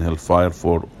dwelling in hellfire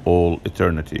for all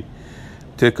eternity.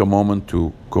 Take a moment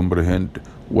to comprehend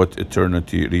what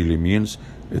eternity really means.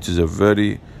 It is a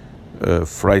very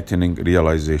frightening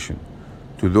realization.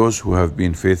 To those who have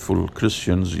been faithful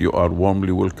Christians, you are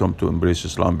warmly welcome to embrace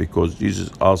Islam, because Jesus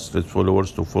asked his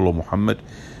followers to follow Muhammad,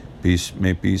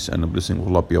 may peace and the blessing of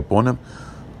Allah be upon him,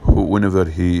 whenever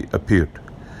he appeared.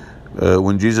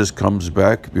 When Jesus comes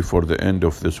back before the end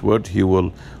of this world, he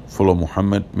will follow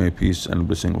Muhammad, may peace and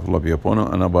blessing of Allah be upon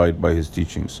him, and abide by his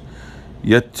teachings.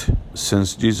 Yet,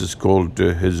 since Jesus called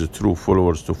his true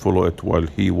followers to follow it while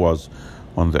he was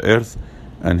on the earth,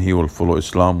 and he will follow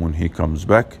Islam when he comes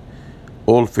back,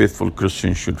 all faithful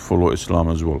Christians should follow Islam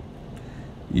as well.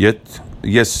 Yes,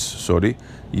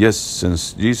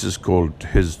 since Jesus called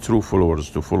his true followers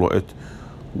to follow it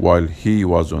while he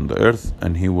was on the earth,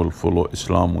 and he will follow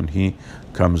Islam when he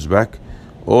comes back,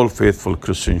 all faithful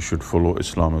Christians should follow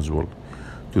Islam as well.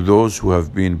 To those who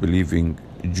have been believing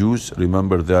Jews,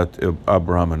 remember that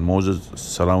Abraham and Moses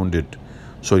surrendered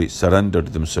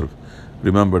themselves.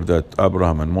 Remember that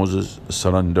Abraham and Moses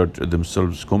surrendered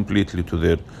themselves completely to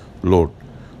their Lord,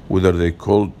 whether they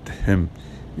called him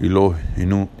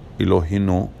Elohino,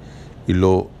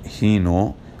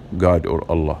 God, or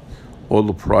Allah. All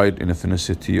the pride in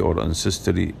ethnicity or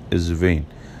ancestry is vain.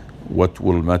 What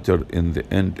will matter in the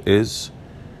end is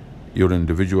your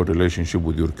individual relationship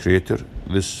with your Creator.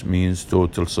 This means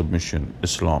total submission,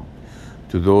 Islam.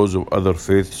 To those of other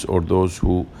faiths or those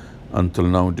who until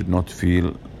now did not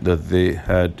feel that they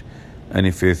had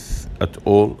any faith at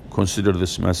all, consider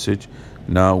this message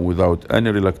now without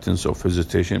any reluctance or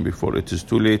hesitation before it is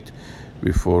too late,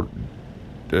 before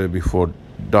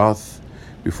death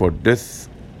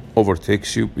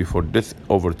overtakes you.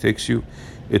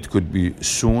 It could be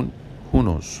soon, who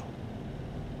knows?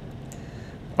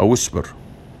 A whisper.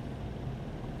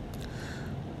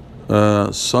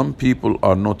 Some people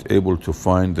are not able to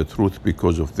find the truth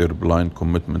because of their blind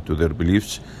commitment to their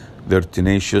beliefs. Their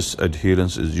tenacious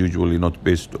adherence is usually not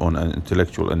based on an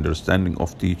intellectual understanding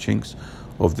of the teachings,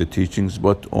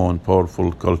 but on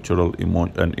powerful cultural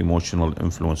and emotional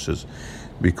influences.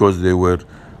 Because they were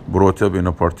brought up in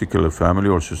a particular family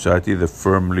or society, they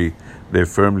firmly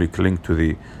cling to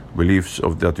the beliefs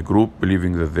of that group,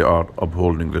 believing that they are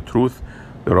upholding the truth.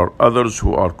 There are others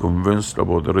who are convinced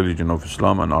about the religion of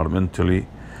Islam and are mentally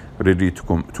ready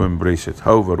to embrace it.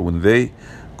 However, when they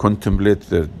contemplate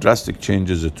the drastic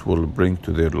changes it will bring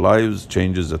to their lives,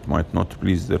 changes that might not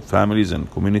please their families and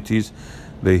communities,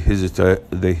 they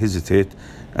hesitate,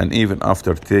 and even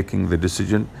after taking the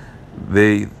decision,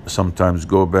 they sometimes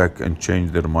go back and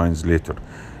change their minds later.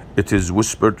 It is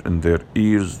whispered in their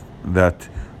ears that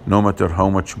no matter how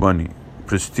much money,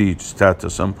 prestige,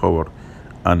 status, and power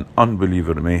an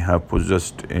unbeliever may have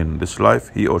possessed in this life,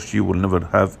 he or she will never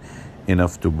have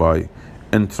enough to buy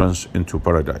entrance into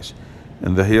paradise.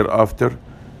 In the hereafter,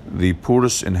 the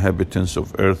poorest inhabitants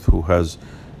of earth who has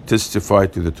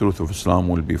testified to the truth of Islam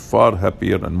will be far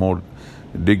happier and more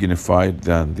dignified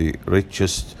than the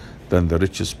richest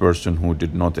person who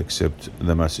did not accept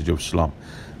the message of Islam.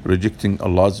 Rejecting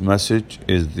Allah's message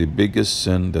is the biggest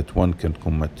sin that one can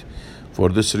commit. For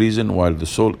this reason, while the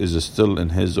soul is still in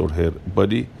his or her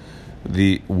body,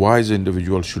 the wise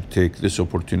individual should take this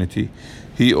opportunity.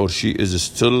 He or she is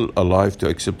still alive to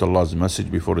accept Allah's message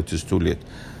before it is too late.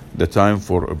 The time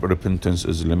for repentance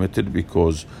is limited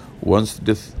because once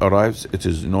death arrives, it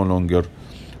is no longer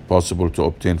possible to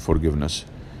obtain forgiveness.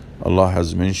 Allah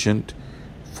has mentioned,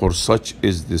 "For such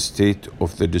is the state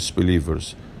of the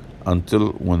disbelievers,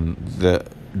 until when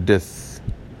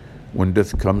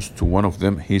death comes to one of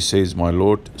them, he says, 'My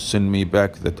Lord, send me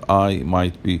back that I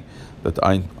might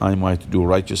do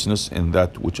righteousness in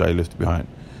that which I left behind.'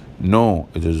 No,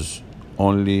 it is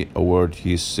only a word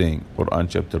he is saying." Quran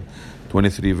chapter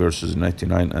 23 verses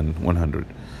 99 and 100.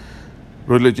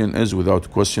 Religion is without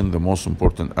question the most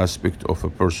important aspect of a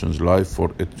person's life,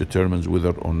 for it determines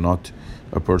whether or not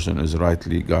a person is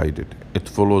rightly guided. It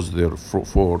follows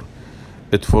therefore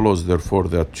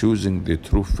that choosing the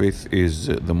true faith is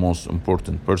the most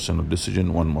important personal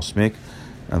decision one must make,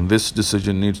 and this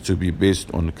decision needs to be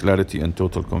based on clarity and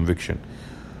total conviction.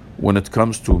 When it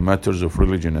comes to matters of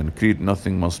religion and creed,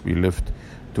 nothing must be left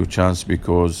to chance,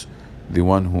 because the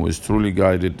one who is truly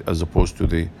guided, as opposed to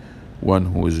the one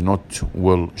who is not,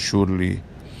 will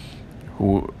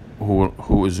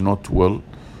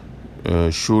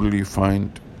surely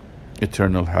find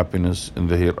eternal happiness in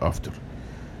the hereafter.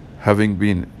 Having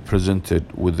been presented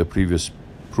with the previous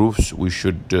proofs, we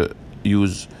should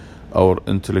use our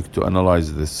intellect to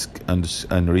analyze this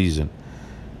and reason.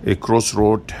 A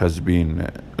crossroad has been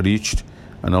reached,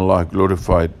 and Allah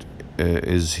glorified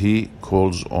is He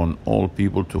calls on all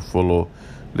people to follow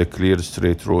the clear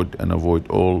straight road and avoid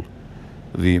all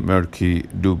the murky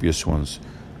dubious ones.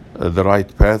 The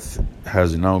right path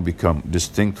has now become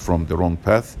distinct from the wrong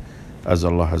path, as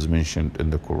Allah has mentioned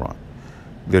in the Quran.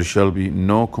 There shall be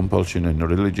no compulsion in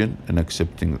religion and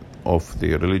accepting of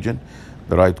the religion.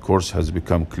 The right course has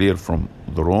become clear from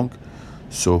the wrong.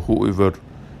 So whoever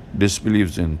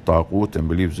disbelieves in Taghut and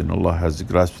believes in Allah has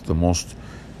grasped the most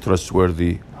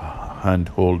trustworthy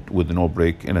handhold with no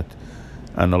break in it.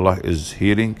 And Allah is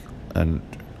hearing and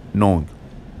knowing.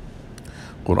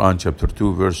 Quran chapter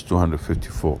 2 verse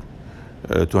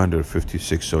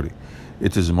 256.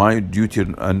 It is my duty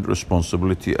and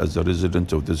responsibility as a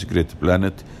resident of this great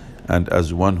planet and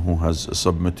as one who has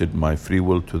submitted my free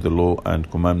will to the law and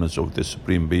commandments of the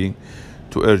Supreme Being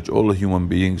to urge all human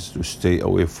beings to stay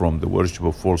away from the worship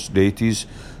of false deities,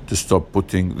 to stop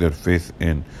putting their faith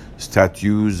in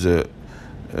statues,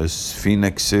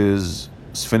 sphinxes,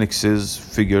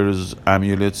 figures,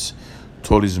 amulets,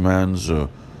 talismans,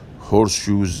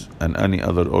 horseshoes, and any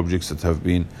other objects that have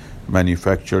been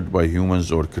manufactured by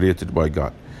humans or created by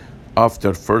God.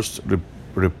 After first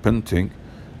repenting,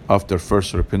 a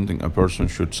person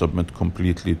should submit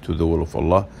completely to the will of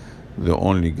Allah, the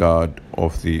only God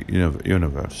of the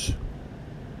universe.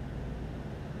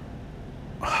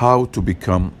 How to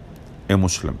become a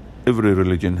Muslim? Every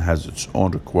religion has its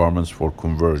own requirements for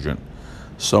conversion.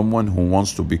 Someone who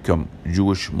wants to become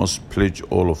Jewish must pledge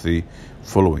all of the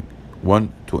following.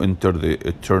 1. To enter the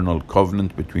eternal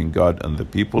covenant between God and the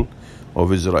people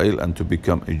of Israel and to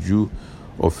become a Jew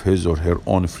of his or her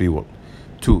own free will.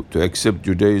 2. To accept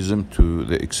Judaism to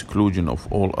the exclusion of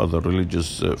all other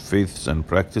religious faiths and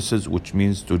practices, which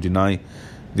means to deny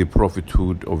the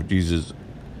prophethood of Jesus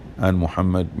and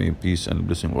Muhammad, may peace and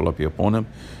blessing of Allah be upon him,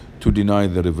 to deny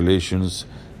the revelations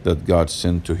that God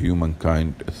sent to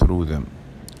humankind through them.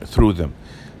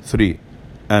 3.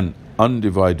 An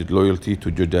undivided loyalty to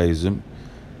Judaism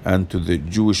and to the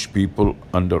Jewish people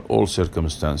under all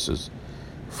circumstances.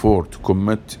 4. To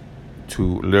commit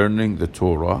to learning the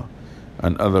Torah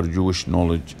and other Jewish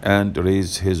knowledge and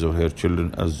raise his or her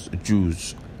children as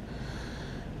Jews.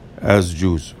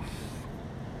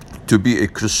 To be a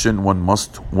Christian, one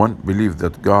must 1. Believe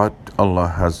that God, Allah,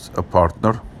 has a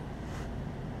partner,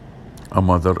 a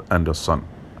mother and a son.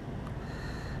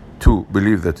 2.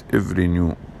 Believe that every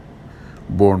new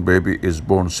born baby is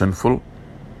born sinful.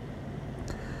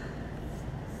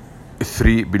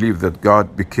 3. Believe that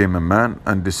God became a man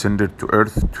and descended to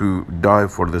earth to die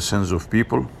for the sins of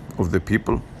the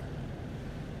people.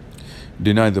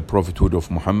 Deny the prophethood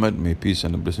of Muhammad, may peace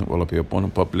and blessing of Allah be upon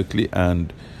him, publicly,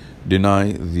 and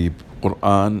deny the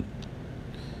Quran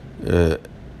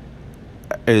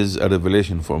is a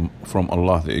revelation from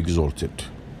Allah the Exalted.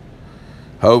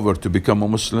 However, to become a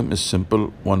Muslim is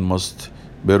simple. One must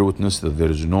bear witness that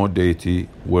there is no deity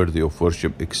worthy of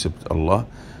worship except Allah.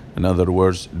 In other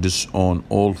words, disown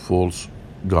all false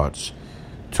gods.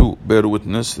 2. Bear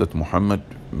witness that Muhammad,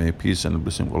 may peace and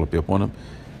blessing of Allah be upon him,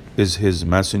 is his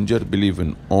messenger. Believe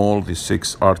in all the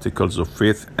 6 articles of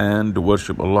faith and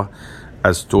worship Allah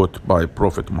as taught by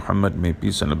Prophet Muhammad, may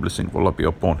peace and blessing of Allah be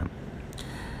upon him.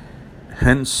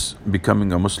 Hence,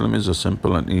 becoming a Muslim is a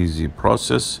simple and easy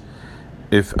process.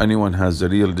 If anyone has a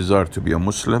real desire to be a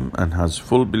Muslim and has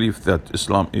full belief that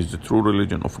Islam is the true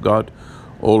religion of God,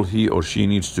 all he or she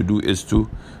needs to do is to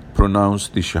pronounce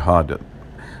the Shahada,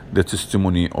 the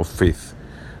testimony of faith.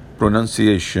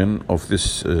 Pronunciation of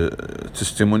this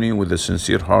testimony with a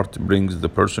sincere heart brings the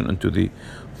person into the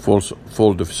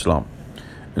fold of Islam.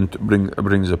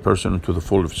 Brings a person into the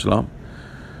fold of Islam.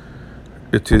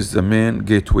 It is the main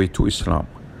gateway to Islam.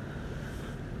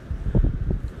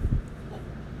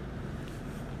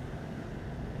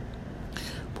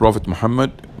 Prophet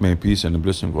Muhammad, may peace and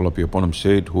blessing of Allah be upon him,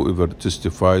 said, whoever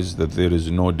testifies that there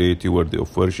is no deity worthy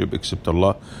of worship except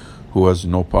Allah, who has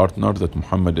no partner, that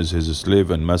Muhammad is his slave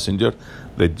and messenger,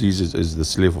 that Jesus is the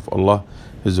slave of Allah,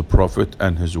 his prophet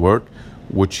and his word,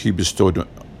 which he bestowed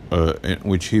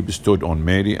on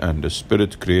Mary and the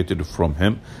spirit created from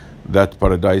him, that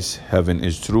paradise, heaven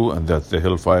is true and that the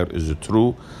hellfire is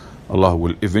true. Allah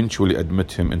will eventually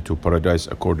admit him into paradise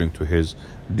according to his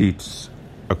deeds,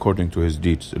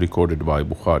 recorded by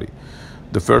Bukhari.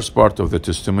 The first part of the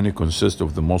testimony consists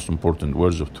of the most important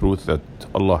words of truth that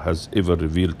Allah has ever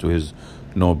revealed to his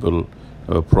noble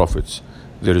prophets.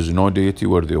 There is no deity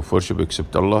worthy of worship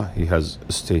except Allah, he has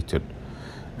stated,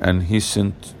 and he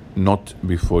sent not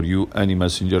before you any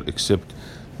messenger except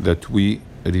that we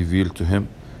reveal to him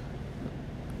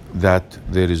that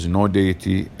there is no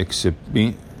deity except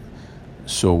me,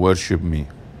 so worship me.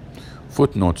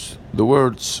 Footnotes: the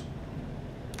words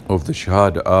of the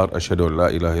Shahada are Ashhadu an la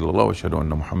ilaha illallah wa ashhadu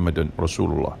anna Muhammadan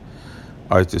Rasulullah.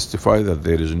 I testify that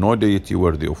there is no deity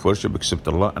worthy of worship except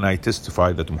Allah, and I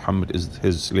testify that Muhammad is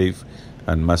his slave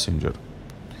and messenger.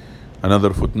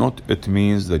 Another footnote: it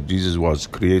means that Jesus was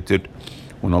created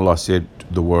when Allah said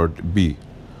the word be.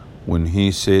 When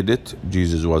he said it,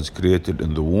 Jesus was created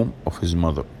in the womb of his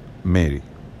mother, Mary.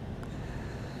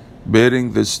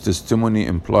 Bearing this testimony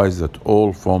implies that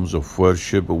all forms of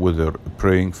worship, whether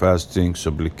praying, fasting,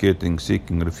 supplicating,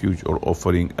 seeking refuge, or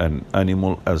offering an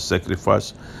animal as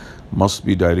sacrifice, must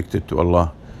be directed to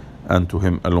Allah and to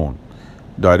Him alone.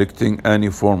 Directing any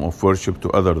form of worship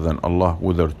to other than Allah,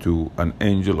 whether to an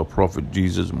angel, a prophet,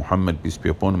 Jesus, Muhammad, peace be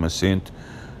upon him, a saint,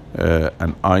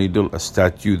 an idol, a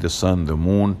statue, the sun, the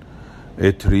moon,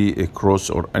 a tree, a cross,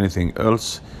 or anything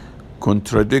else,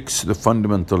 contradicts the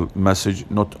fundamental message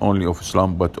not only of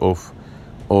Islam but of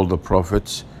all the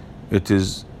prophets. It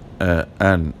is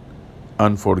an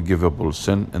unforgivable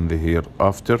sin in the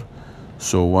hereafter,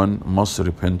 so one must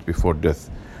repent before death.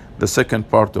 The second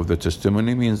part of the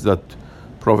testimony means that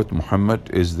Prophet Muhammad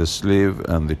is the slave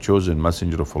and the chosen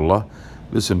messenger of Allah.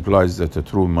 This implies that a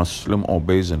true Muslim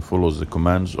obeys and follows the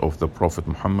commands of the Prophet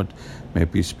Muhammad, may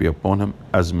peace be upon him,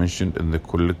 as mentioned in the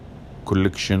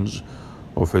collections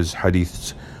of his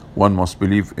hadiths. One must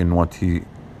believe in what he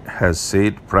has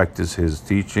said, practice his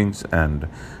teachings, and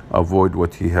avoid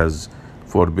what he has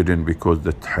forbidden, because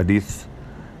the hadiths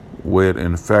were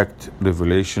in fact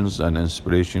revelations and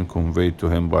inspiration conveyed to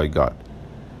him by God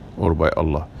or by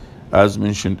Allah. As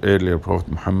mentioned earlier, Prophet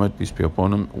Muhammad, peace be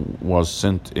upon him, was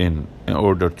sent in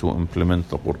order to implement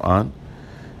the Quran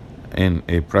in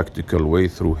a practical way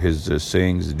through his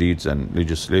sayings, deeds, and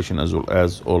legislation, as well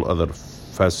as all other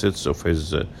facets of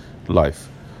his life.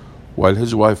 While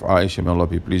his wife Aisha, may Allah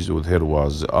be pleased with her,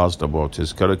 was asked about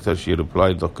his character, she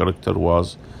replied, the character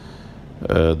was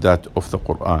that of the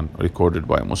Quran, recorded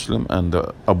by Muslim and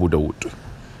Abu Dawud.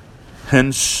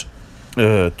 Hence,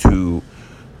 to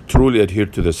truly adhere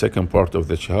to the second part of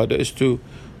the Shahada is to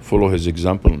follow his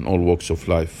example in all walks of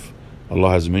life. Allah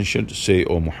has mentioned, say,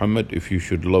 O Muhammad, if you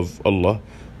should love Allah,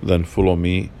 then follow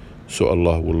me, so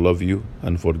Allah will love you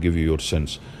and forgive you your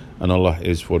sins. And Allah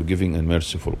is forgiving and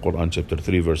merciful. Quran chapter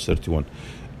 3 verse 31.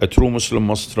 A true Muslim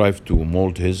must strive to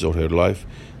mold his or her life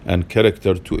and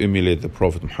character to emulate the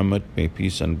Prophet Muhammad, may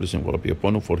peace and blessing be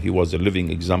upon him, for he was a living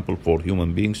example for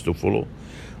human beings to follow.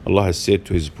 Allah has said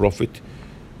to his Prophet,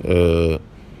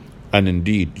 and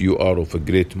indeed you are of a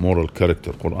great moral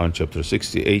character. Quran chapter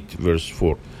 68 verse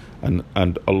 4. And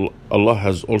Allah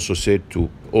has also said to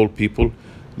all people,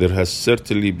 there has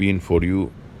certainly been for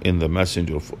you in the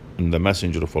messenger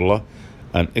of Allah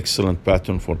an excellent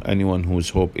pattern for anyone whose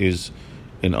hope is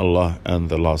in Allah and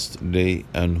the last day,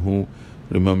 and who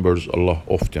remembers Allah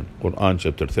often. Quran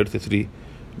chapter 33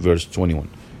 verse 21.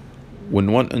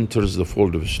 When one enters the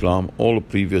fold of Islam, all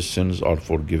previous sins are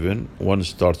forgiven. One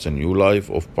starts a new life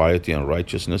of piety and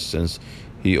righteousness, since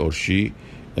he or she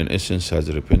in essence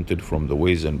has repented from the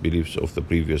ways and beliefs of the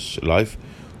previous life.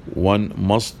 One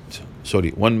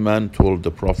man told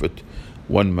the Prophet,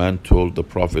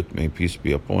 may peace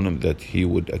be upon him, that he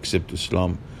would accept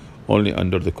Islam only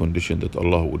under the condition that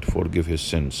Allah would forgive his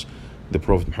sins. The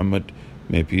Prophet Muhammad,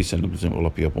 may peace and blessing of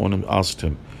Allah be upon him, asked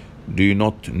him, do you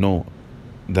not know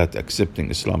that accepting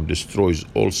Islam destroys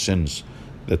all sins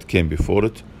that came before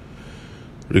it?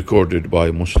 Recorded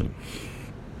by Muslim.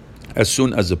 As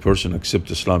soon as a person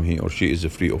accepts Islam, he or she is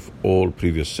free of all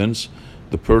previous sins.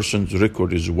 The person's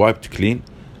record is wiped clean,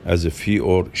 as if he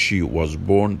or she was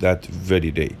born that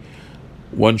very day.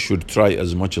 One should try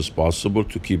as much as possible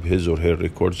to keep his or her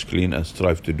records clean and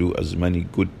strive to do as many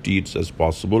good deeds as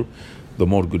possible. The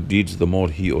more good deeds, the more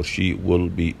he or she will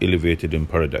be elevated in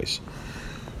paradise.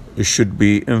 It should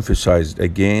be emphasized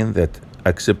again that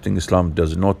accepting Islam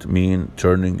does not mean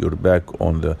turning your back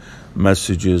on the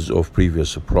messages of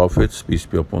previous prophets, peace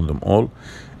be upon them all.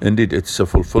 Indeed, it's a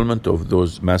fulfillment of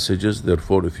those messages.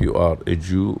 Therefore, if you are a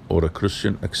Jew or a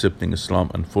Christian, accepting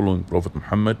Islam and following Prophet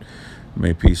Muhammad,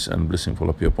 may peace and blessing of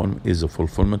Allah be upon him, is a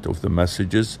fulfillment of the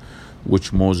messages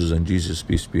which Moses and Jesus,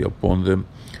 peace be upon them,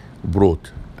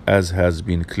 brought, as has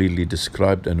been clearly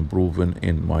described and proven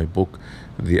in my book,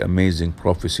 The Amazing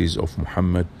Prophecies of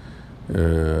Muhammad,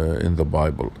 in the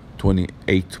Bible.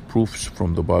 28 proofs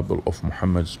from the Bible of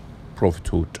Muhammad's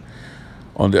prophethood.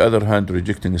 On the other hand,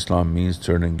 rejecting Islam means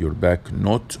turning your back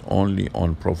not only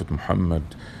on Prophet Muhammad,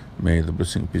 may the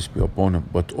blessing peace be upon him,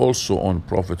 but also on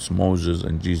Prophets Moses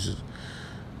and Jesus.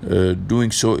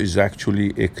 Doing so is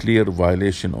actually a clear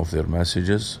violation of their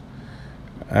messages,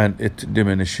 and it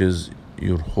diminishes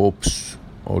your hopes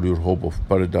or your hope of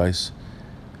paradise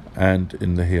and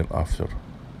in the hereafter.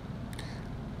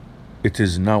 It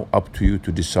is now up to you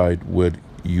to decide where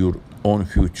your own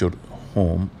future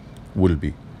home will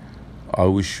be. I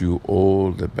wish you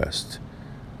all the best.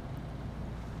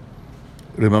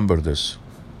 Remember this: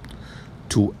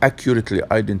 to accurately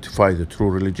identify the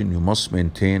true religion, you must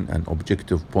maintain an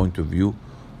objective point of view,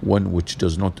 one which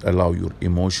does not allow your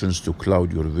emotions to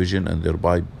cloud your vision and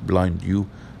thereby blind you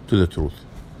to the truth.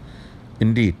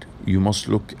 Indeed, you must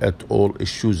look at all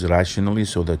issues rationally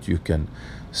so that you can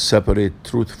separate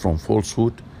truth from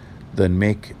falsehood, then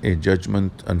make a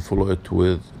judgment and follow it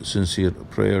with sincere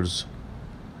prayers,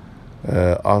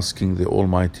 asking the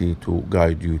Almighty to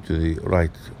guide you to the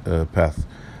right path.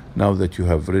 Now that you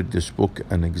have read this book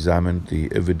and examined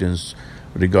the evidence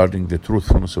regarding the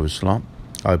truthfulness of Islam,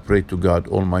 I pray to God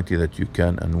Almighty that you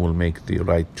can and will make the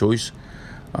right choice.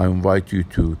 I invite you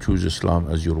to choose Islam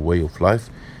as your way of life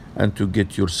and to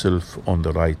get yourself on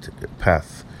the right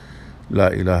path. La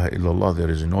ilaha illallah, there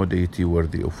is no deity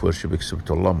worthy of worship except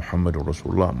Allah. Muhammad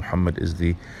Rasulullah, Muhammad is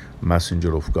the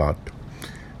messenger of God.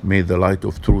 May the light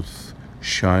of truth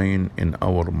shine in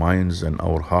our minds and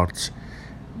our hearts.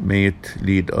 May it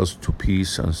lead us to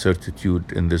peace and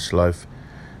certitude in this life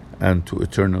and to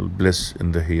eternal bliss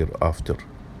in the hereafter.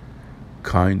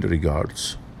 Kind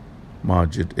regards,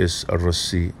 Majid S.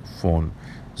 Al-Rassi, phone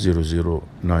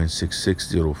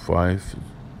 0096605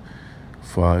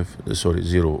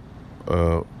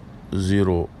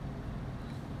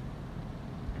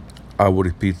 I will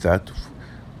repeat that,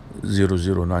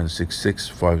 00966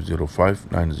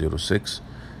 505 906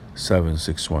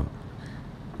 761.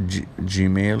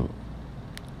 Gmail,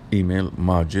 email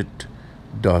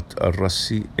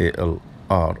majid.alrassi,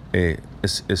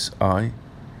 ALRASSI,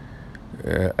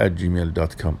 at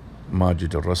gmail.com.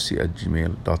 Majid al-Rassi at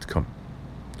gmail.com.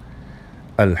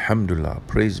 Alhamdulillah,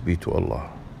 praise be to Allah.